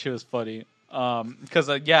thought that shit was funny. Because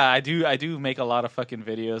I do make a lot of fucking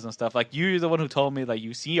videos and stuff. Like you're the one who told me like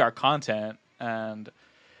you see our content and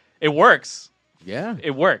it works. Yeah,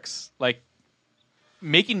 it works. Like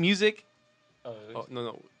making music. Oh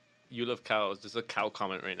no, you love cows. There's a cow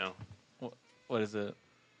comment right now. What is it?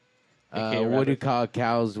 What do you call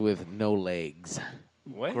cows with no legs?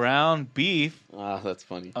 What? Ground beef. Ah, that's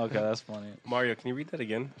funny. Okay, that's funny. Mario, can you read that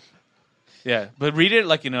again? Yeah, but read it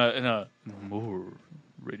like in a more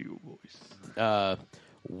radio voice.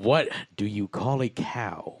 What do you call a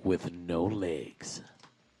cow with no legs?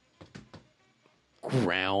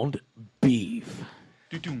 Ground beef.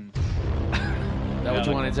 That what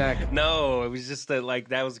you wanted, Zach? No, it was just that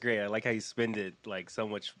that was great. I like how you spinned it like so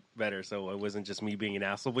much better, so it wasn't just me being an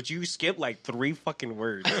asshole. But you skipped like 3 fucking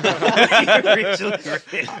words.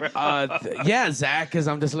 Yeah, Zach, because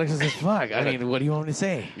I'm dyslexic as fuck. I mean, what do you want me to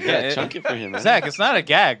say? Yeah, chunk it for him, man. Zach, it's not a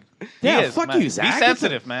gag. Yeah, He is, fuck man. you, Zach. Be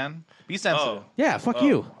sensitive, man. Be sensitive. Yeah, fuck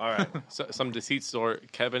you. All right. So, some Deceit store.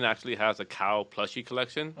 Kevin actually has a cow plushie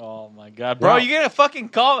collection. Oh my god, bro! You get a fucking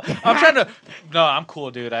call. I'm trying to. No, I'm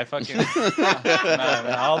cool, dude. I fucking all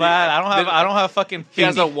that. I don't have fucking. He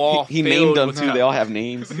has a wall. He named them too. They all have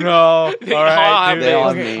names. No, all right, dude. They all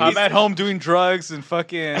have names. I'm at home doing drugs and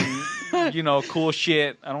fucking, cool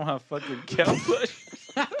shit. I don't have fucking cow plush.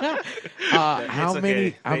 How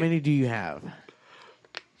many do you have?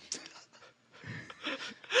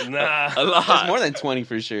 Nah, a lot. It's more than 20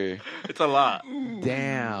 for sure. It's a lot.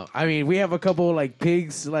 Damn. I mean, we have a couple like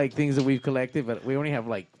pigs, like things that we've collected, but we only have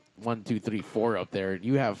like 1, 2, 3, 4 up there.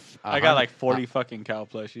 You have. I got like 40 fucking cow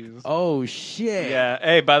plushies. Oh shit. Yeah.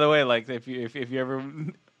 Hey, by the way, like if you ever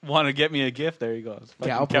want to get me a gift, there you go. It's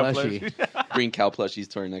Cow plushie. Bring cow plushies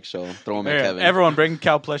to our next show. Throw them at Kevin. Everyone bring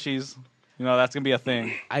cow plushies. That's gonna be a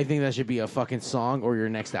thing. I think that should be a fucking song or your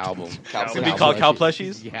next album. It's gonna be called cow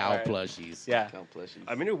plushies. Cow plushies. Yeah. Cow plushies.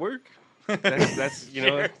 I mean, it work. That's That's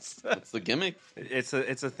the gimmick. It's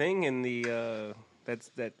a thing in the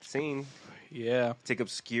that scene. Yeah. Take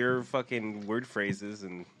obscure fucking word phrases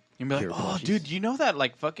and. You'd be like, oh, dude, you know that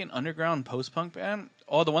like fucking underground post-punk band?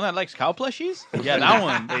 Oh, the one that likes cow plushies? Yeah, that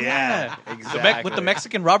one. Yeah, exactly. With the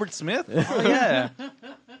Mexican Robert Smith? Oh, yeah.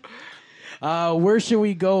 Where should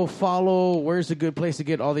we go follow? Where's a good place to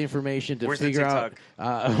get all the information to figure out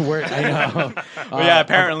where? I know. Yeah,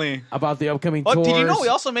 apparently. About the upcoming Oh, tours. did you know we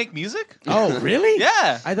also make music? Oh, really?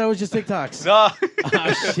 Yeah. I thought it was just TikToks. No.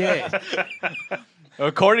 Oh, shit.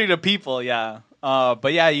 According to people, yeah.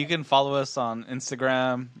 But yeah, you can follow us on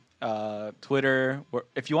Instagram, Twitter.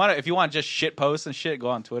 If you want just shit posts and shit, go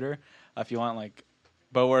on Twitter. If you want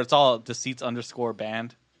but where it's all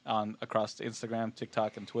Deceits_band on across Instagram,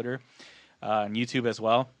 TikTok, and Twitter. And YouTube as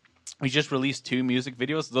well. We just released 2 music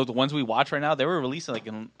videos. The ones we watch right now, they were released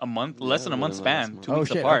in a month, less than a month span, 2 weeks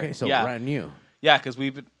apart. Okay, so brand new. Yeah, because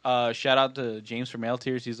we've shout out to James from Mail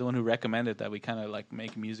Tears. He's the one who recommended that we kind of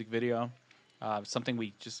make a music video. Something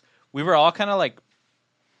we were all kind of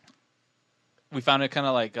we found it kind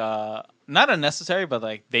of not unnecessary,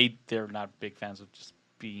 but they're not big fans of just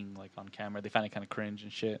being on camera. They find it kind of cringe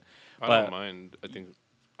and shit. I don't mind. I think.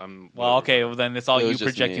 Well, then it's all you just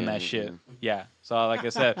projecting me, that shit. Yeah. So, like I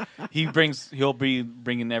said, he'll be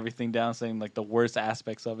bringing everything down, saying the worst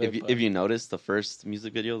aspects of it. If you notice the first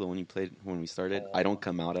music video, the one you played when we started, I don't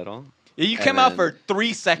come out at all. You came out for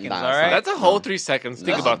 3 seconds. Nah, all right. That's a whole 3 seconds.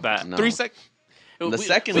 Think about that. No. 3 seconds. The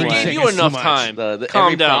second we one, gave you enough time. Calm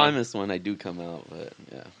every down. promise one, I do come out, but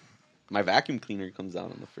yeah. My vacuum cleaner comes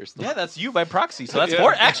out on the first one. Yeah, that's you by proxy. So that's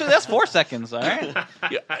 4. Actually, that's 4 seconds. All right.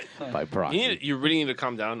 By proxy. You really need to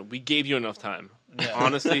calm down. We gave you enough time. Yeah.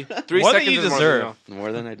 Honestly, 3 More than seconds you is deserve.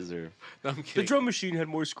 More than I deserve. No, I'm The kidding. drum machine had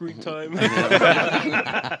more screen time.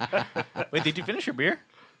 Wait, did you finish your beer?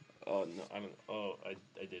 Oh no, I don't. Oh, I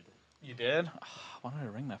did. You did. Oh, I wanted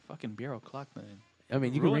to ring that fucking beer o'clock then. I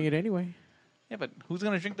mean, you can ring it anyway. Yeah, but who's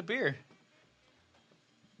gonna drink the beer?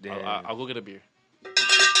 I'll go get a beer.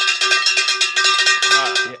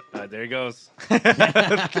 There he goes.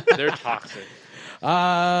 They're toxic.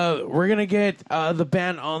 We're gonna get the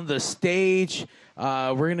band on the stage.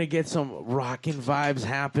 We're gonna get some rockin' vibes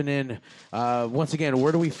happening. Once again,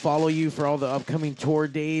 where do we follow you for all the upcoming tour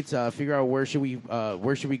dates? Figure out where should we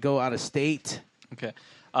go out of state. Okay.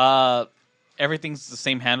 Everything's the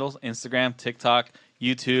same handles: Instagram, TikTok,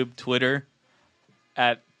 YouTube, Twitter.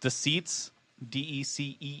 At Deceits,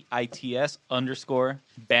 DECEITS _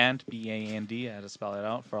 band BAND. I had to spell it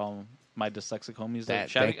out for all my dyslexic homies. I'm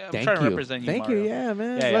trying to represent you. Thank Mario. you. Yeah,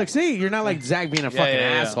 man. Yeah, Look, see, you're not like Zach being a fucking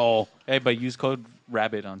asshole. Hey, but use code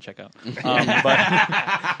RABBIT on checkout.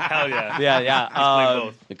 Hell yeah.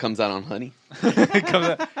 Yeah. It comes out on Honey.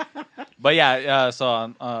 But yeah, so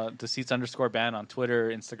on Deceits _ band on Twitter,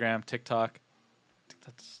 Instagram, TikTok.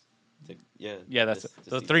 Yeah, that's it.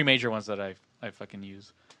 The 3 major ones that I fucking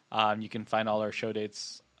use. You can find all our show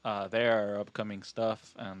dates there, our upcoming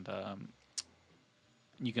stuff, and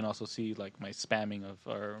you can also see my spamming of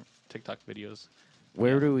our TikTok videos.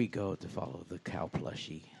 Where do we go to follow the cow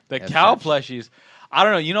plushie? The cow plushies. I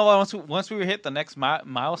don't know. You know what? Once we hit the next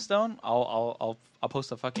milestone, I'll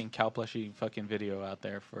post a fucking cow plushie fucking video out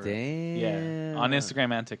there for on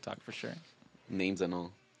Instagram and TikTok for sure. Names and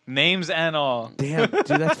all. Names and all. Damn, dude,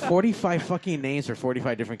 that's 45 fucking names for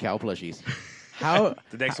 45 different cow plushies. How?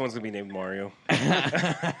 The next one's gonna be named Mario.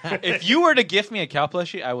 If you were to gift me a cow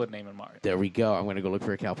plushie, I would name it Mario. There we go. I'm gonna go look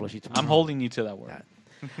for a cow plushie tomorrow. I'm holding you to that word.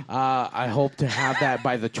 I hope to have that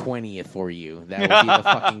by the 20th for you. That would be the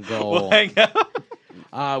fucking goal. We'll hang out.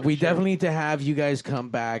 We definitely need to have you guys come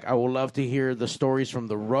back. I would love to hear the stories from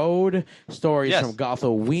the road, stories from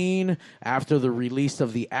Gothoween after the release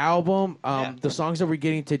of the album. The songs that we're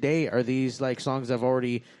getting today, are these like songs that are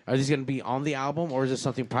these going to be on the album, or is this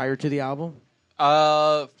something prior to the album?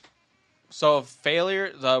 So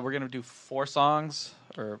Failure, we're going to do 4 songs,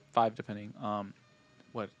 or 5 depending.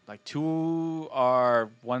 2 are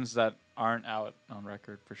ones that aren't out on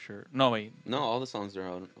record for sure. No, wait. No, all the songs are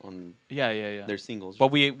out on. Yeah. They're singles. But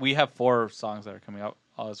we have 4 songs that are coming out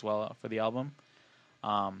as well for the album.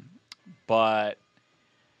 But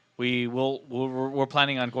we're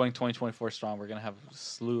planning on going 2024 strong. We're gonna have a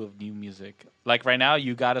slew of new music. Like right now,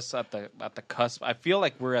 you got us at the cusp. I feel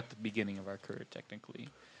like we're at the beginning of our career technically.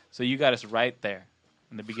 So you got us right there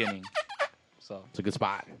in the beginning. So it's a good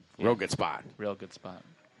spot. Real good spot. Real good spot.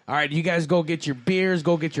 All right, you guys go get your beers,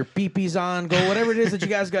 go get your peepees on, go whatever it is that you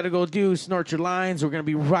guys got to go do, snort your lines. We're going to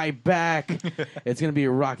be right back. It's going to be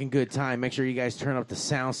a rocking good time. Make sure you guys turn up the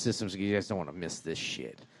sound systems because you guys don't want to miss this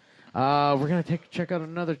shit. We're going to check out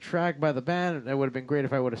another track by the band. That would have been great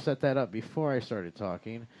if I would have set that up before I started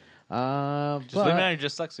talking. Just leave it on your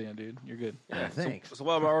dyslexia, dude. You're good. Yeah, thanks. So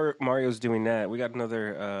while Mario's doing that, we got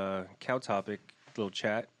another cow topic, little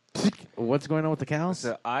chat. What's going on with the cows?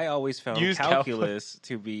 So I always found calculus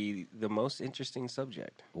to be the most interesting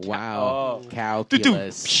subject. Wow.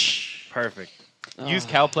 Calculus. Perfect. Use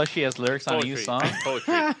cow plushie as lyrics on a new song.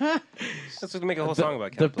 Poetry. Let's make a whole song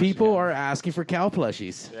about cow The people are asking for cow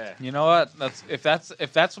plushies. Yeah. You know what? If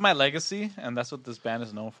that's my legacy and that's what this band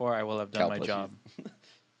is known for, I will have done my job.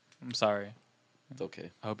 I'm sorry. It's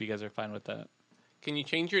okay. I hope you guys are fine with that. Can you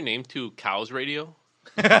change your name to Cows Radio?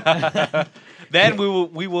 Then we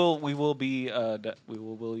will be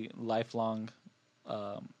lifelong.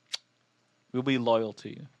 We'll be loyal to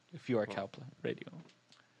you if you are Cow Radio.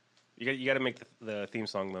 You got to make the theme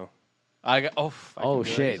song though. Oh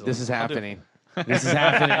shit! This is happening. This is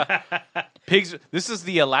happening. Pigs. This is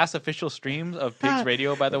the last official stream of Pigs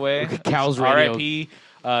Radio, by the way. Cows Radio. R.I.P.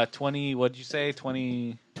 20. What did you say?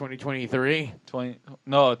 2023.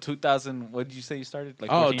 2000. What did you say you started? Like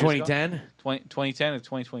 2010. 2010 to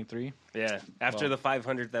 2023. Yeah. After the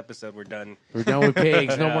 500th episode, we're done. We're done with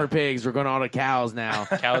pigs. No more pigs. We're going on to cows now.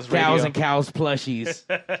 Cows and cows plushies.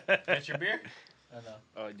 That's your beer?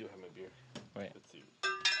 Oh, I do have my beer. Wait. Let's see.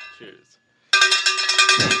 Cheers.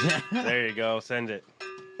 There you go. Send it.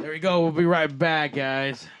 There we go. We'll be right back,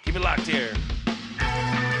 guys. Keep it locked here.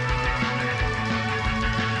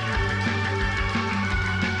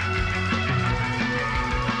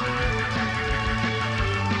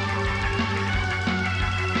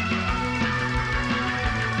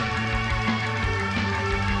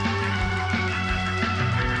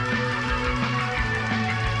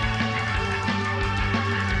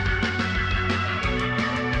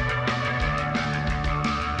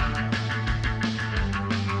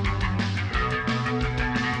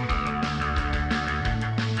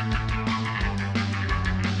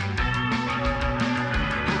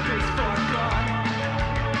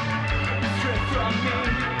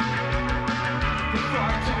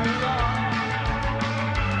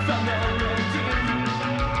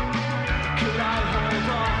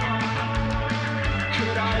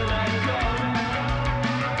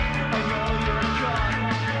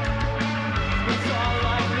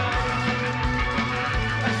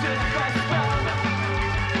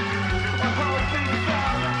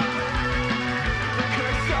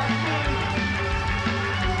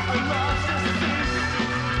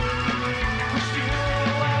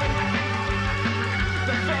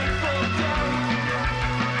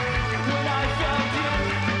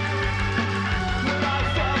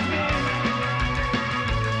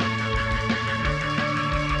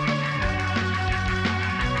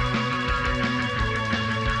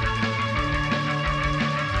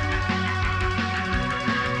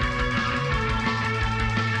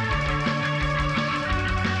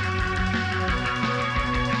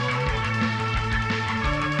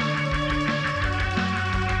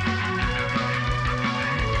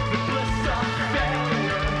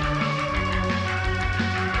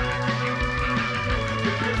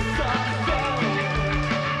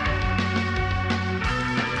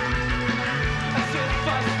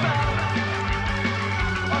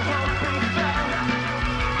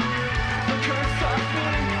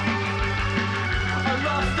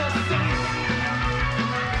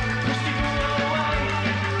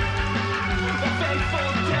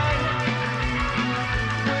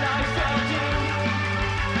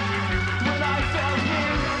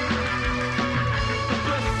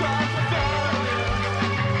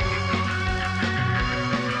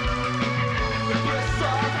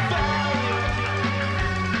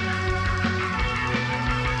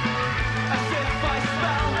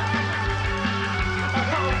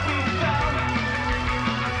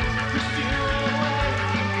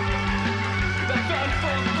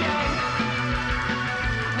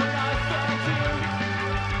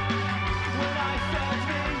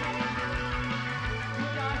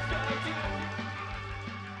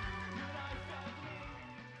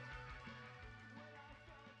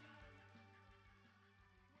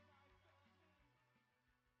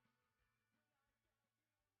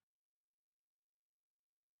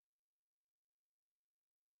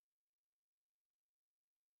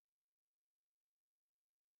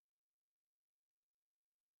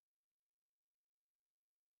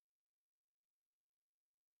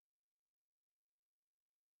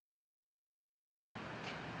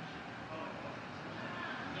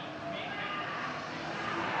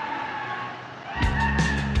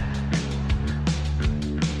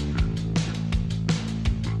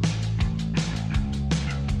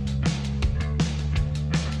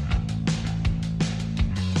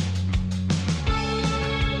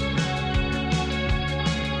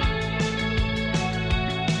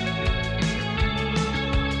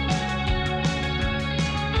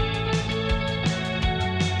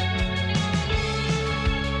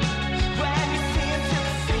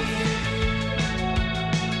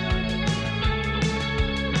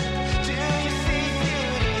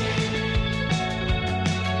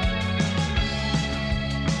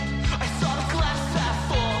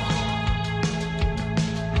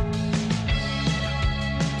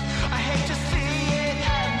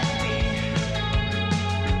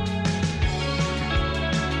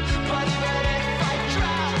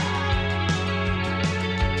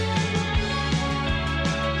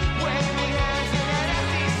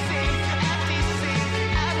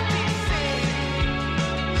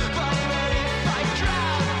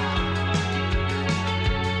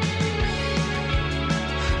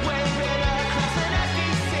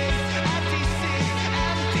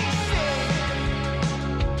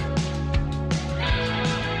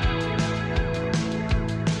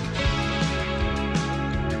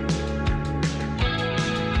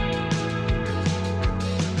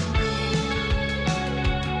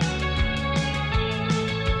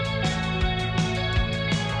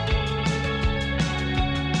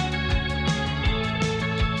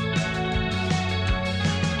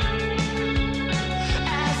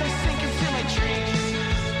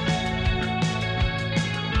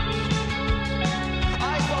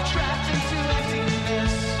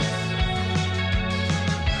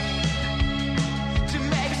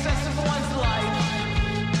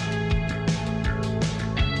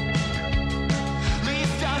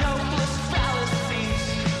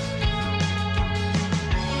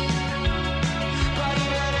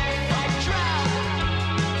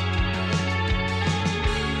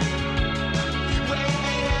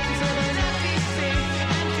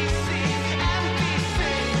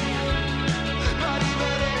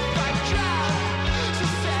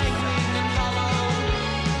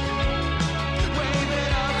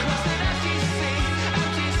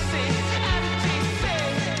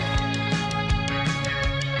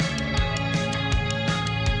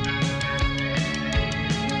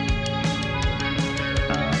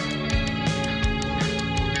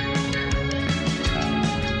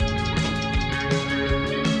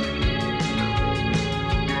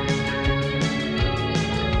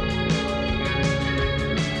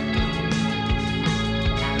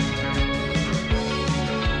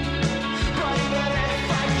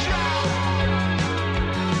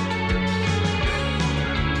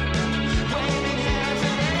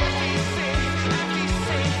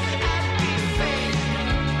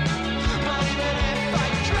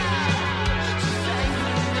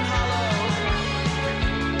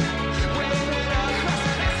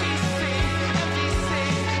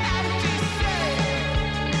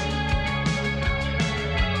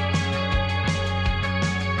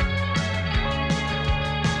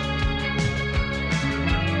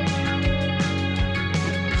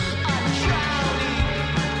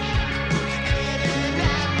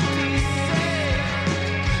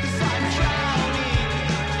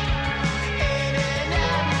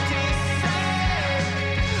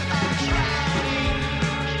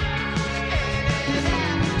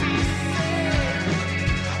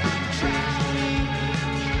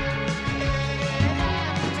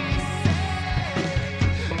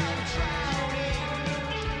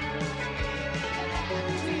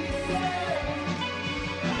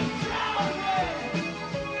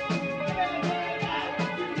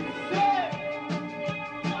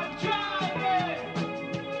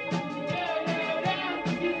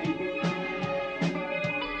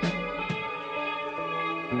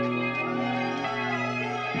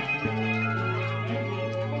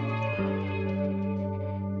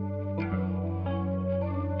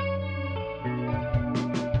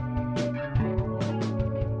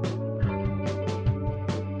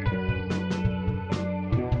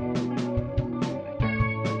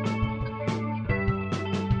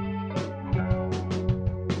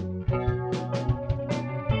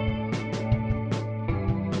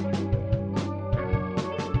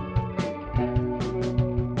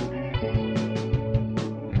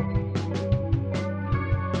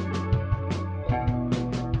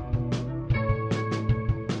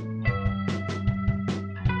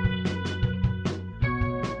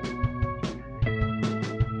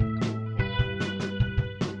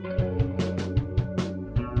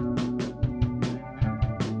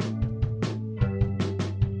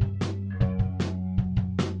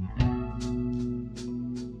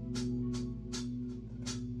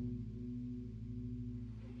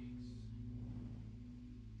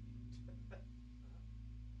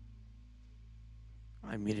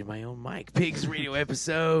 I muted my own mic. Pigs Radio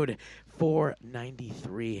episode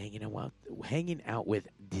 493. Hanging out with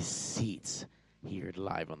Deceits here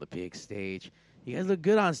live on the Pig stage. You guys look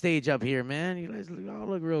good on stage up here, man. You guys all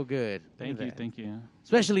look real good. Thank you.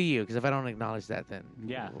 Especially you, because if I don't acknowledge that, then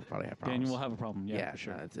Yeah. we'll probably have problems. Daniel will have a problem. Yeah, for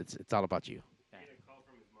sure. It's all about you.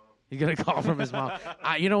 He's gonna call from his mom.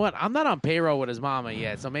 You know what? I'm not on payroll with his mama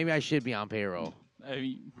yet, so maybe I should be on payroll. Are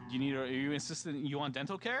you insisting you want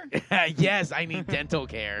dental care? Yes, I need dental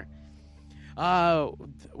care.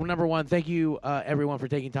 Number one, thank you everyone for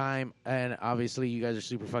taking time, and obviously you guys are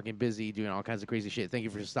super fucking busy doing all kinds of crazy shit. Thank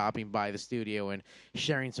you for stopping by the studio and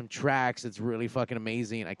sharing some tracks. It's really fucking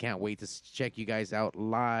amazing. I can't wait to check you guys out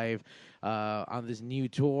live on this new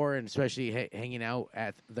tour, and especially hanging out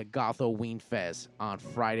at the Gothoween Fest on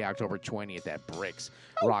Friday, October 20th at Bricks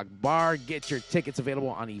Rock Bar. Get your tickets available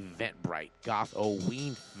on Eventbrite.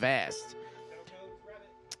 Gothoween Fest.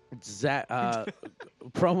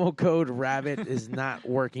 Promo code Rabbit is not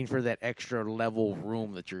working for that extra level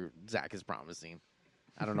room that Zach is promising.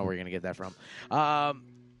 I don't know where you're gonna get that from.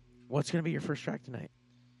 What's gonna be your first track tonight?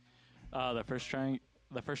 The first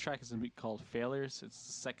track is gonna be called Failures. It's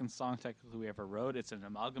the second song technically we ever wrote. It's an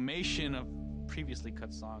amalgamation of previously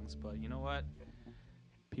cut songs, but you know what?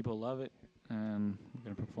 People love it, and we're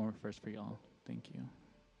gonna perform it first for y'all. Thank you.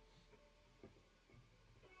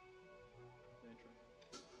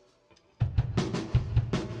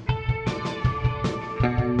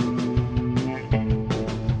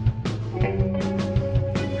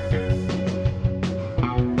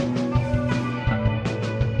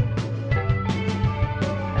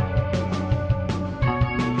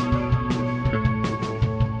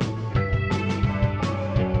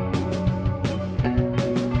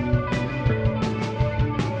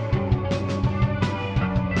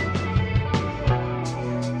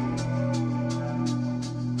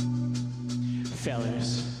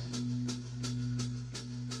 Failures.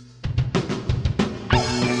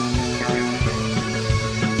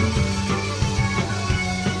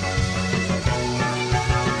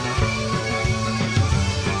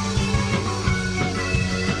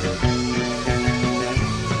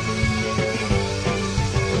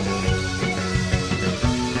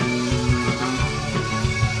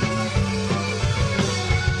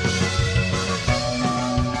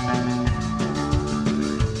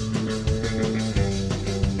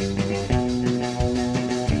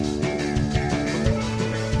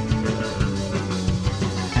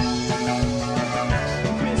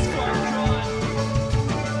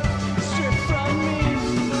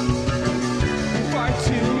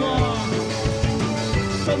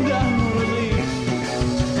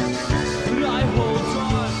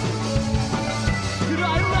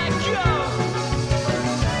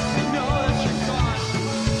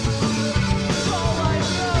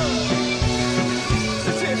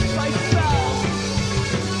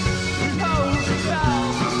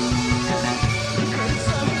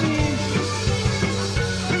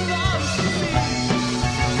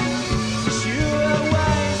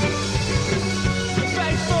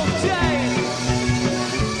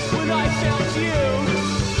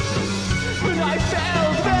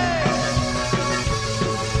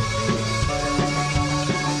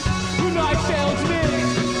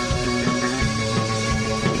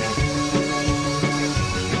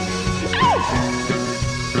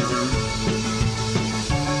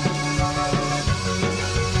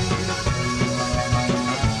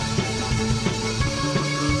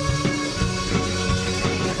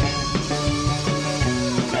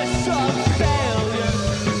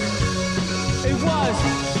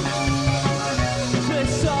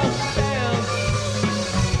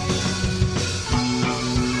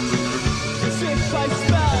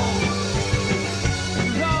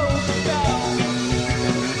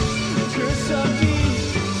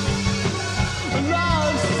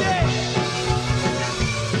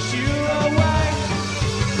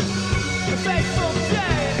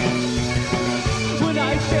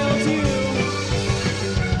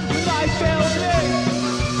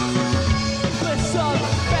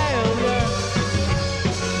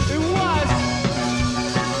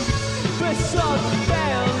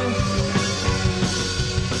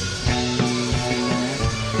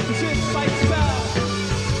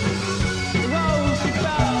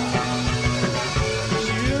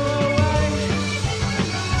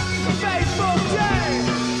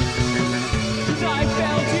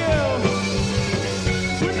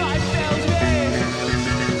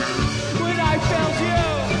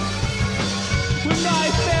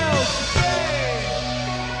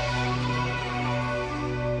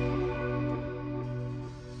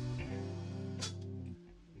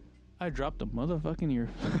 I dropped a motherfucking ear.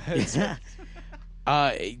 Yeah.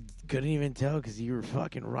 Couldn't even tell because you were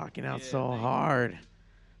fucking rocking out so hard.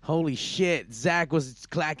 Holy shit. Zach was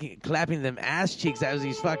clapping them ass cheeks as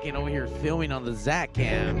he's fucking over here filming on the Zach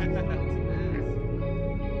cam.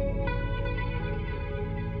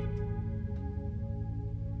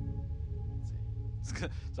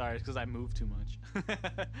 Sorry, it's because I move too much.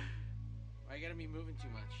 Why you gotta be moving too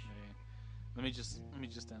much? Okay. Let me just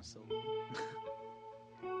stand still.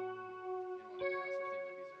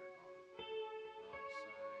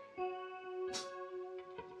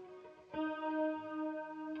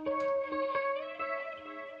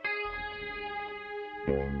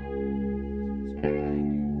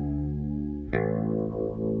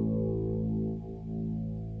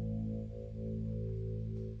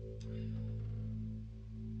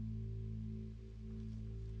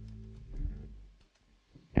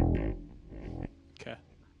 Okay.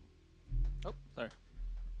 Oh, sorry.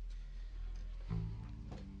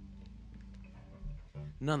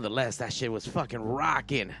 Nonetheless, that shit was fucking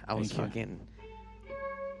rocking. I was fucking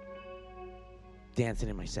dancing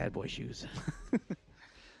in my sad boy shoes.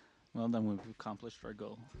 Well, then we've accomplished our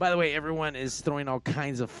goal. By the way, everyone is throwing all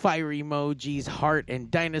kinds of fire emojis, heart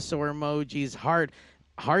and dinosaur emojis,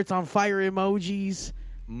 hearts on fire emojis.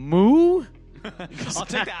 Moo? I'll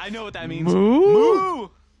take that. I know what that means. Moo? Moo!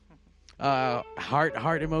 Heart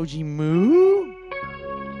emoji. Moo?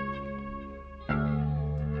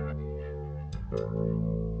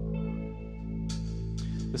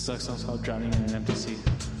 This sucks. Sounds called Drowning in an Empty Sea.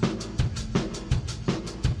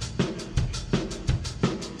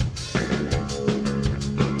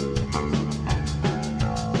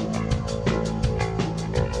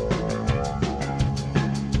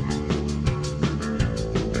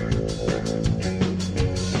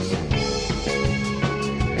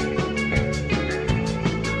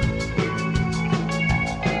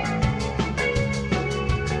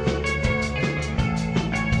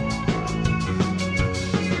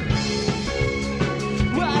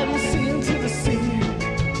 Well,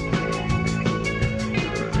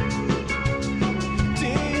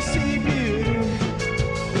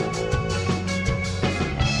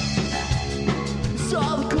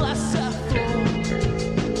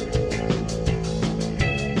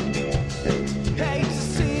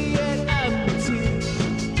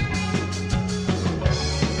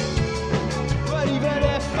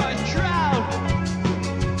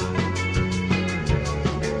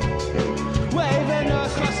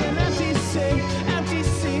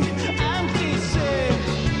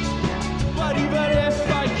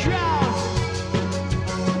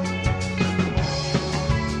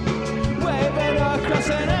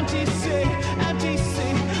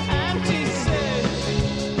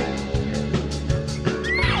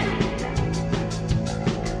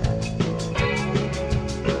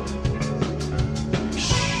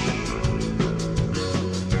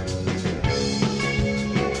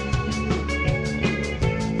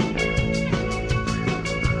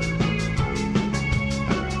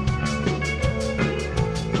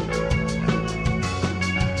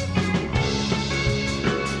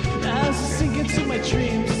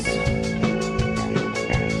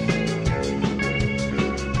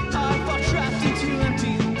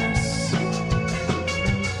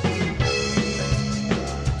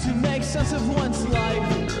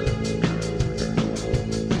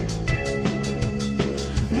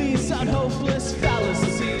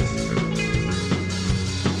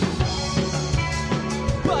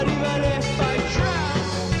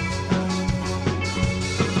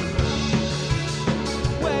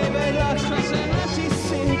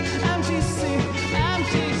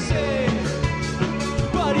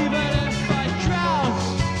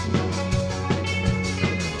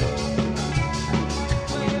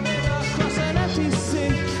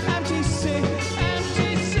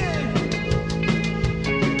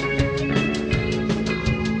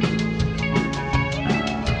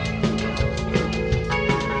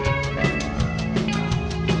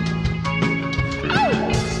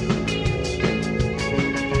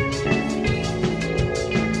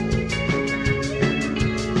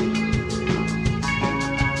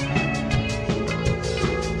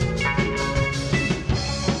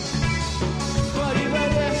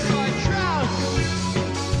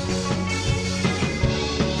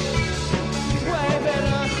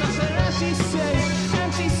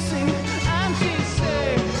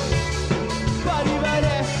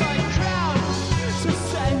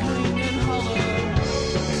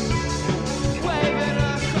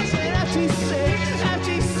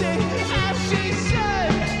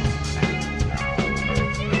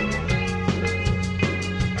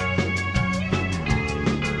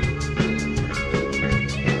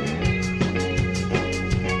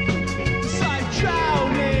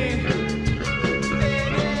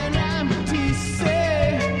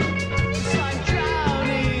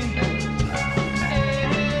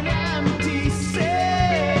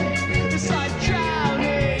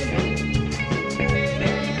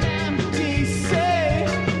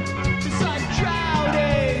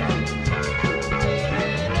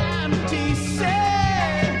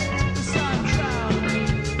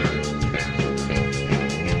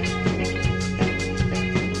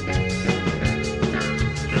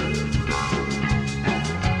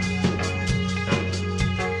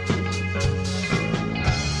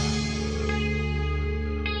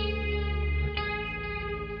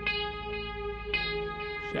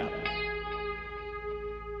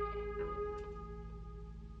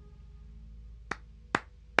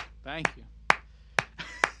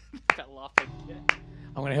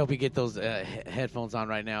 gonna help you get those headphones on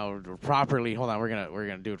right now properly. Hold on, we're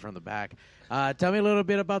gonna do it from the back. Tell me a little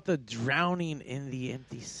bit about the Drowning in the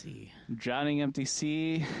Empty Sea. Drowning Empty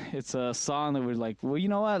Sea. It's a song that we're like, well, you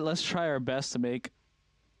know what? Let's try our best to make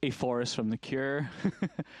a forest from The Cure.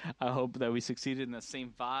 I hope that we succeeded in the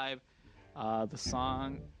same vibe. The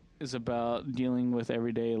song is about dealing with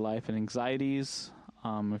everyday life and anxieties.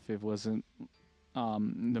 If it wasn't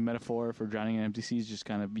the metaphor for drowning in empty seas, just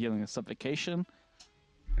kind of feeling a suffocation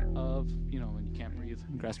of, when you can't breathe,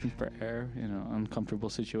 grasping for air in an uncomfortable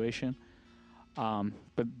situation.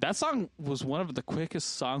 But that song was one of the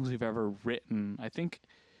quickest songs we've ever written. I think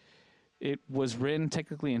it was written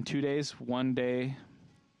technically in 2 days. One day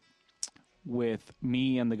with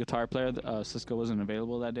me and the guitar player. Cisco wasn't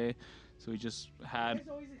available that day, so we just had... You guys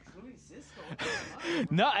always excluding Cisco.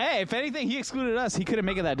 No, hey, if anything, he excluded us. He couldn't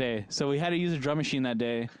make it that day, so we had to use a drum machine that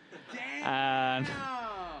day. Damn.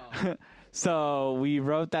 And so we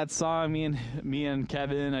wrote that song. Me and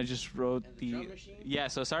Kevin. I just wrote the yeah.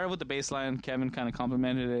 So I started with the bass line. Kevin kind of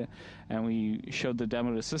complimented it, and we showed the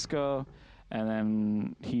demo to Cisco, and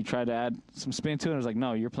then he tried to add some spin to it. And I was like,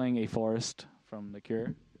 "No, you're playing A Forest from The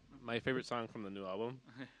Cure." My favorite song from the new album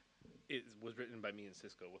was written by me and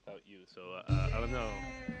Cisco without you. So I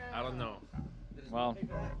don't know. Well,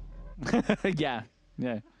 yeah.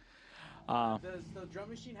 Does the drum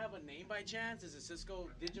machine have a name by chance? Is it Cisco,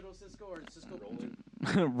 Digital Cisco, or Cisco Roland?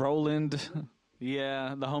 Roland.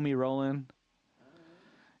 Yeah, the homie Roland.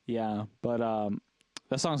 Yeah, but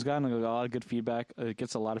that song's gotten a lot of good feedback. It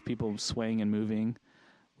gets a lot of people swaying and moving,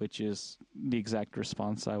 which is the exact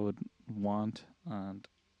response I would want. And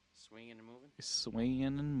swinging and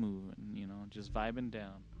moving, just vibing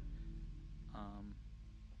down.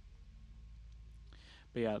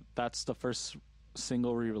 But yeah, that's the first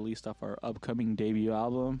single we released off our upcoming debut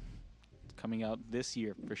album. It's coming out this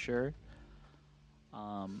year for sure.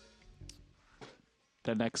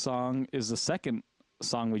 The next song is the second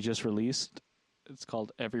song we just released. It's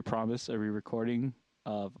called Every Promise, Every Recording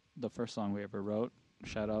of the first song we ever wrote.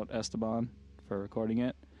 Shout out Esteban for recording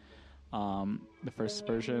it. The first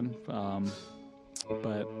version.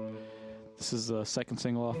 But this is the second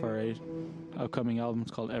single off our upcoming album.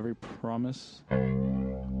 It's called Every Promise.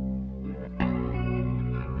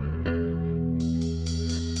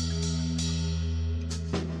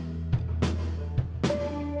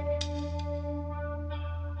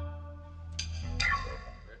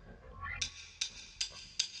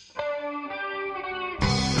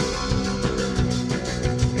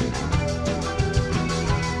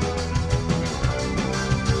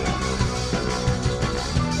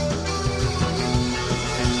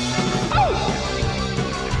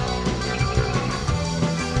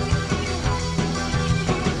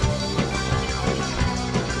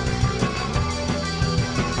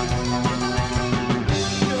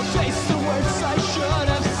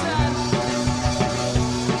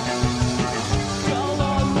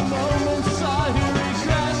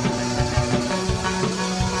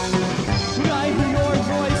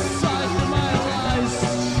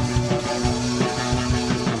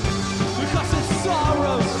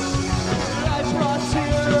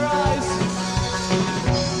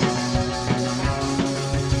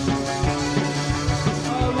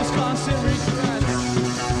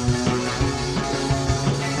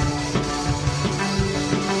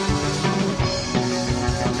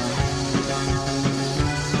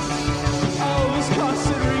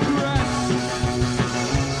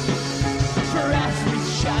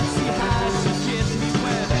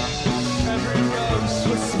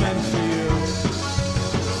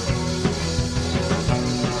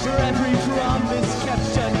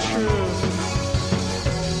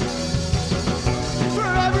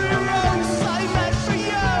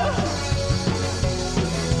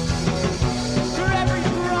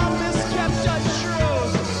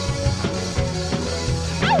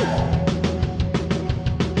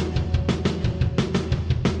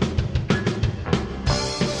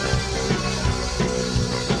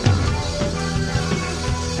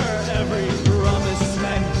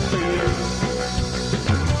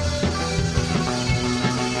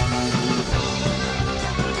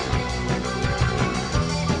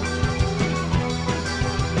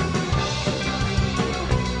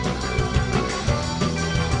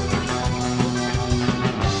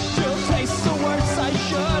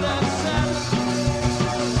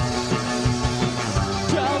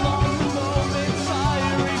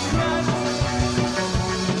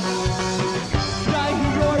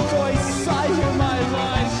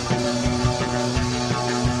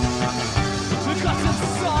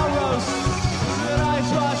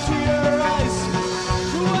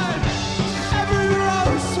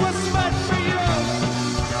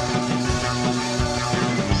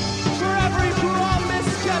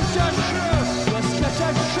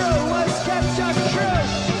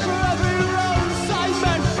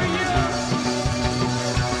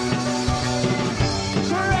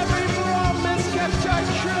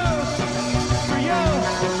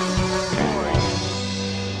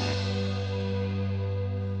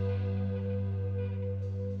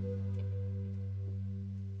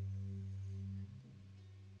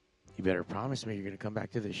 You better promise me you're going to come back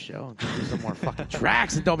to this show and do some more fucking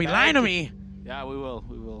tracks and don't be lying to me. Yeah, we will.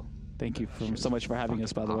 We will. Thank you so much for having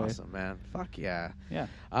us, by the way. Awesome, man. Fuck yeah. Yeah.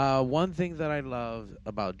 One thing that I love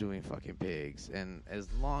about doing fucking Pigs, and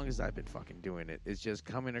as long as I've been fucking doing it, is just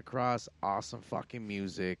coming across awesome fucking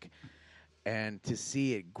music and to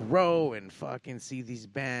see it grow and fucking see these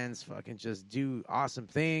bands fucking just do awesome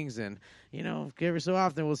things. And, you know, every so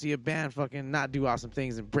often we'll see a band fucking not do awesome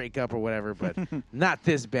things and break up or whatever, but not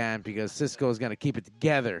this band because Cisco's going to keep it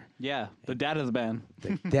together. Yeah, the dad of the band.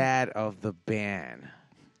 The dad of the band.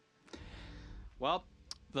 Well,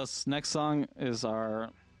 this next song is our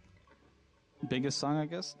biggest song, I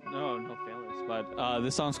guess. No failures. But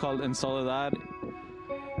this song's called En Soledad.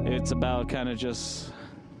 It's about kind of just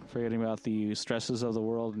forgetting about the stresses of the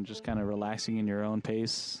world and just kind of relaxing in your own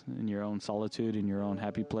pace, in your own solitude, in your own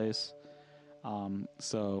happy place.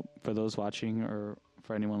 So for those watching or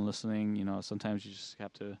for anyone listening, you know, sometimes you just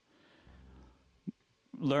have to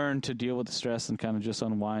learn to deal with the stress and kind of just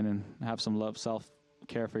unwind and have some love,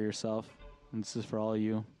 self-care for yourself. And this is for all of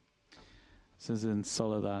you. This is En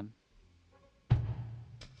Soledad.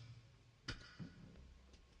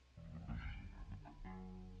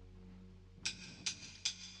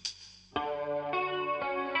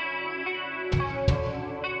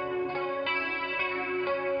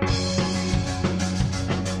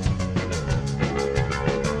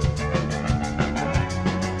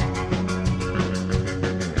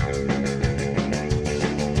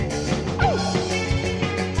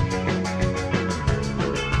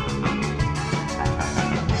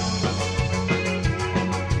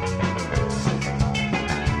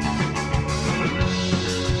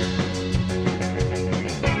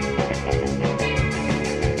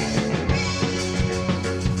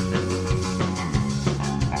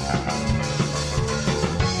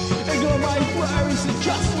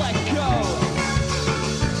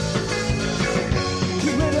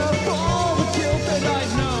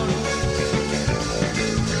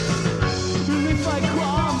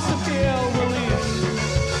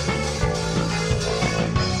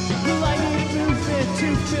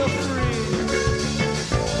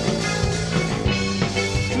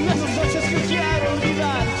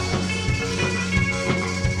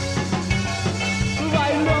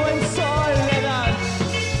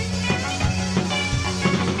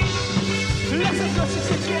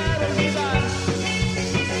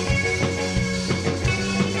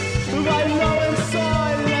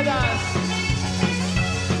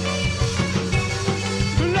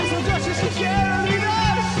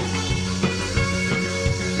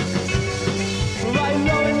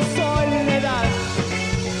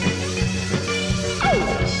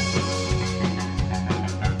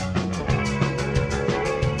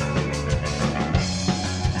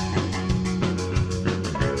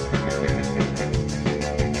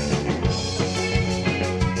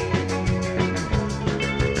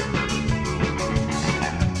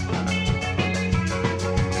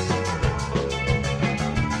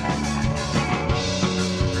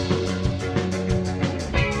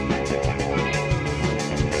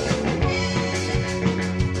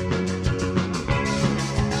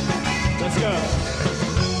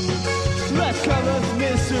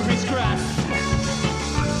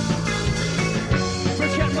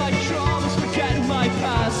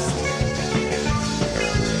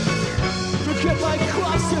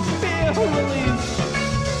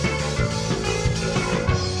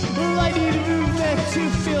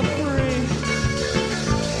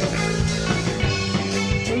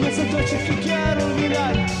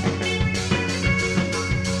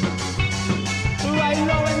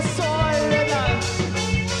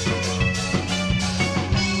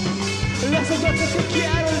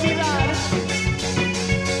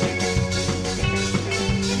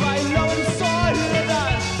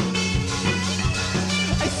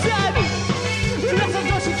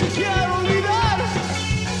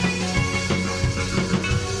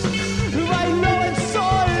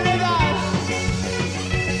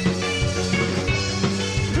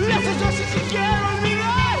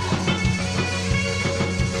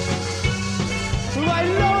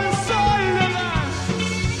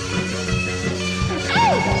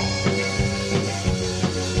 Oh!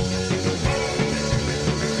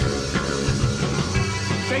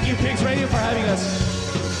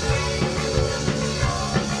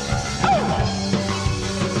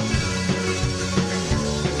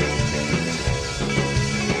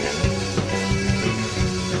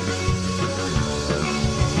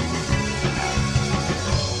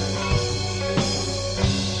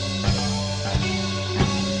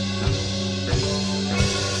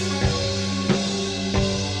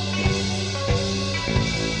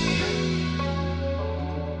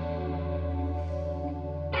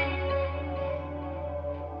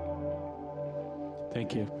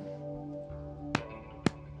 Thank you.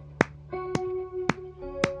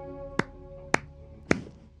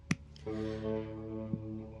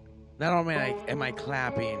 Not only am I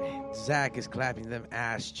clapping, Zach is clapping them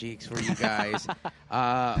ass cheeks for you guys.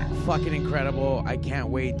 Fucking incredible. I can't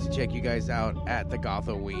wait to check you guys out at the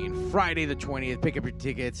Gothoween. Friday the 20th. Pick up your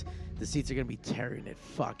tickets. The seats are going to be tearing it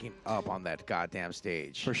fucking up on that goddamn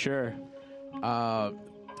stage. For sure.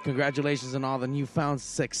 Congratulations on all the newfound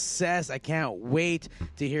success. I can't wait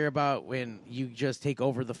to hear about when you just take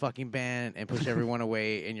over the fucking band and push everyone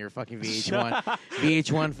away in your fucking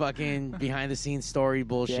VH1 fucking behind-the-scenes story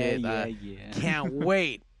bullshit. Yeah. Can't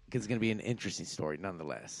wait, because it's going to be an interesting story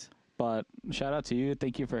nonetheless. But shout out to you.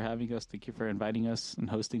 Thank you for having us. Thank you for inviting us and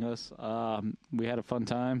hosting us. We had a fun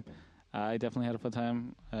time. I definitely had a fun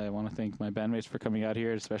time. I want to thank my bandmates for coming out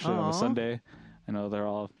here, especially on a Sunday. I know they're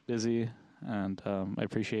all busy. And I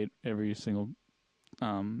appreciate every single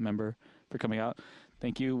member for coming out.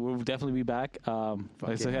 Thank you. We'll definitely be back. Like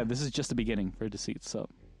I said, this is just the beginning for Deceits. So,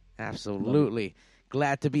 absolutely.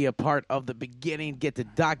 Glad to be a part of the beginning. Get to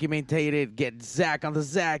document it. Get Zach on the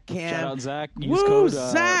Zach cam. Shout out Zach. Use code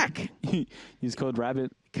Zach. Use code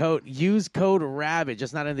Rabbit. Use code Rabbit.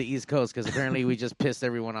 Just not in the East Coast, because apparently we just pissed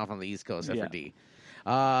everyone off on the East Coast after D.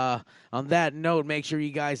 On that note, make sure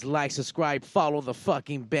you guys like, subscribe, follow the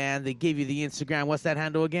fucking band. They gave you the Instagram. What's that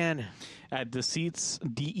handle again? At Deceits,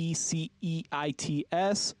 DECEITS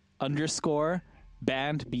 _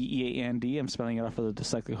 band, BEAND. I'm spelling it out for the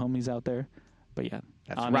dyslexic homies out there. But yeah,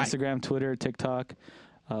 that's on right. Instagram, Twitter, TikTok,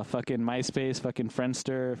 fucking MySpace, fucking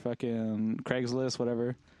Friendster, fucking Craigslist,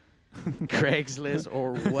 whatever. Craigslist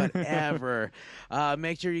or whatever.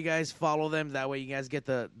 Make sure you guys follow them. That way you guys get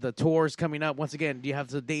the tours coming up. Once again, do you have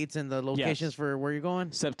the dates and the locations for where you're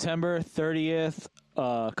going? September 30th,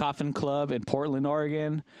 Coffin Club in Portland,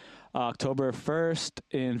 Oregon. October 1st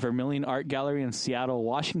in Vermilion Art Gallery in Seattle,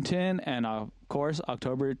 Washington. And, of course,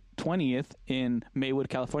 October 20th in Maywood,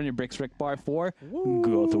 California, Bricks Rick Bar for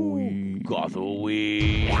Gothoween.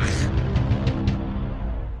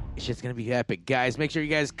 Shit's gonna be epic, guys. Make sure you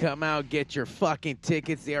guys come out, get your fucking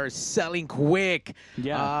tickets. They are selling quick.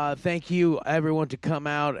 Yeah. Thank you, everyone, to come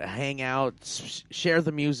out, hang out, share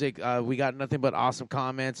the music. We got nothing but awesome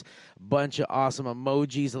comments, bunch of awesome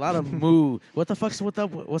emojis, a lot of moo. What the fuck's what's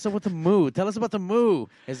up with the moo? Tell us about the moo.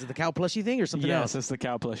 Is it the cow plushie thing or something else? Yes, it's the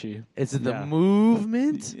cow plushie. Is it the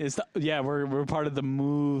movement? We're part of the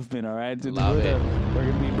movement. All right, Love it. We're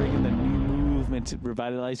gonna be bringing the new movement,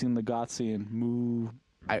 revitalizing the goth scene. Moo.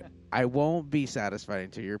 I won't be satisfied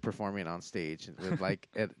until you're performing on stage with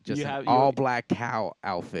just an all black cow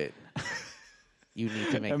outfit. You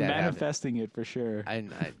need to make that manifesting happen. It for sure.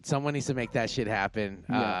 Someone needs to make that shit happen.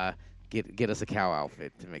 Yeah. Get us a cow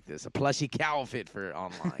outfit to make this a plushy cow outfit for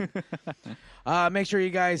online. Make sure you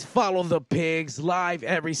guys follow the Pigs live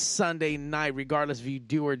every Sunday night, regardless if you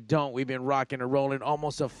do or don't. We've been rocking and rolling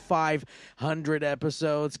almost 500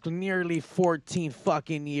 episodes, nearly 14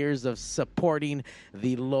 fucking years of supporting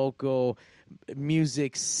the local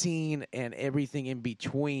music scene and everything in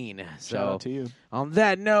between. Shout out to you. On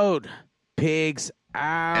that note, Pigs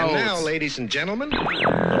out. And now, ladies and gentlemen.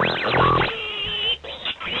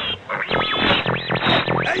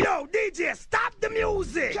 Hey, yo, DJ, stop the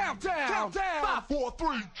music! Countdown! 5, 4,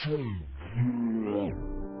 3, 2.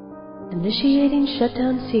 Initiating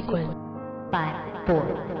shutdown sequence. 5,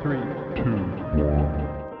 4, 3, 2, 1.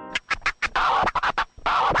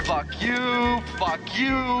 Fuck you, fuck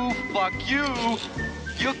you, fuck you.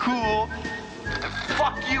 You're cool.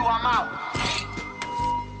 Fuck you, I'm out.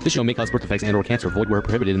 This show may cause birth defects and/or cancer. Void where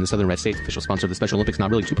prohibited in the Southern Red States. Official sponsor of the Special Olympics. Not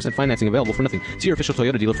really. 2% financing available for nothing. See your official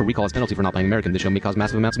Toyota dealer for recall as penalty for not buying American. This show may cause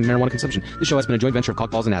massive amounts of marijuana consumption. This show has been a joint venture of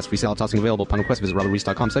cockballs and ass. Free salad tossing available upon request. Visit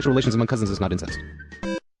robertreese.com. Sexual relations among cousins is not incest.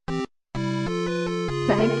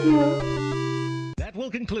 Thank you. That will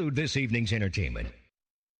conclude this evening's entertainment.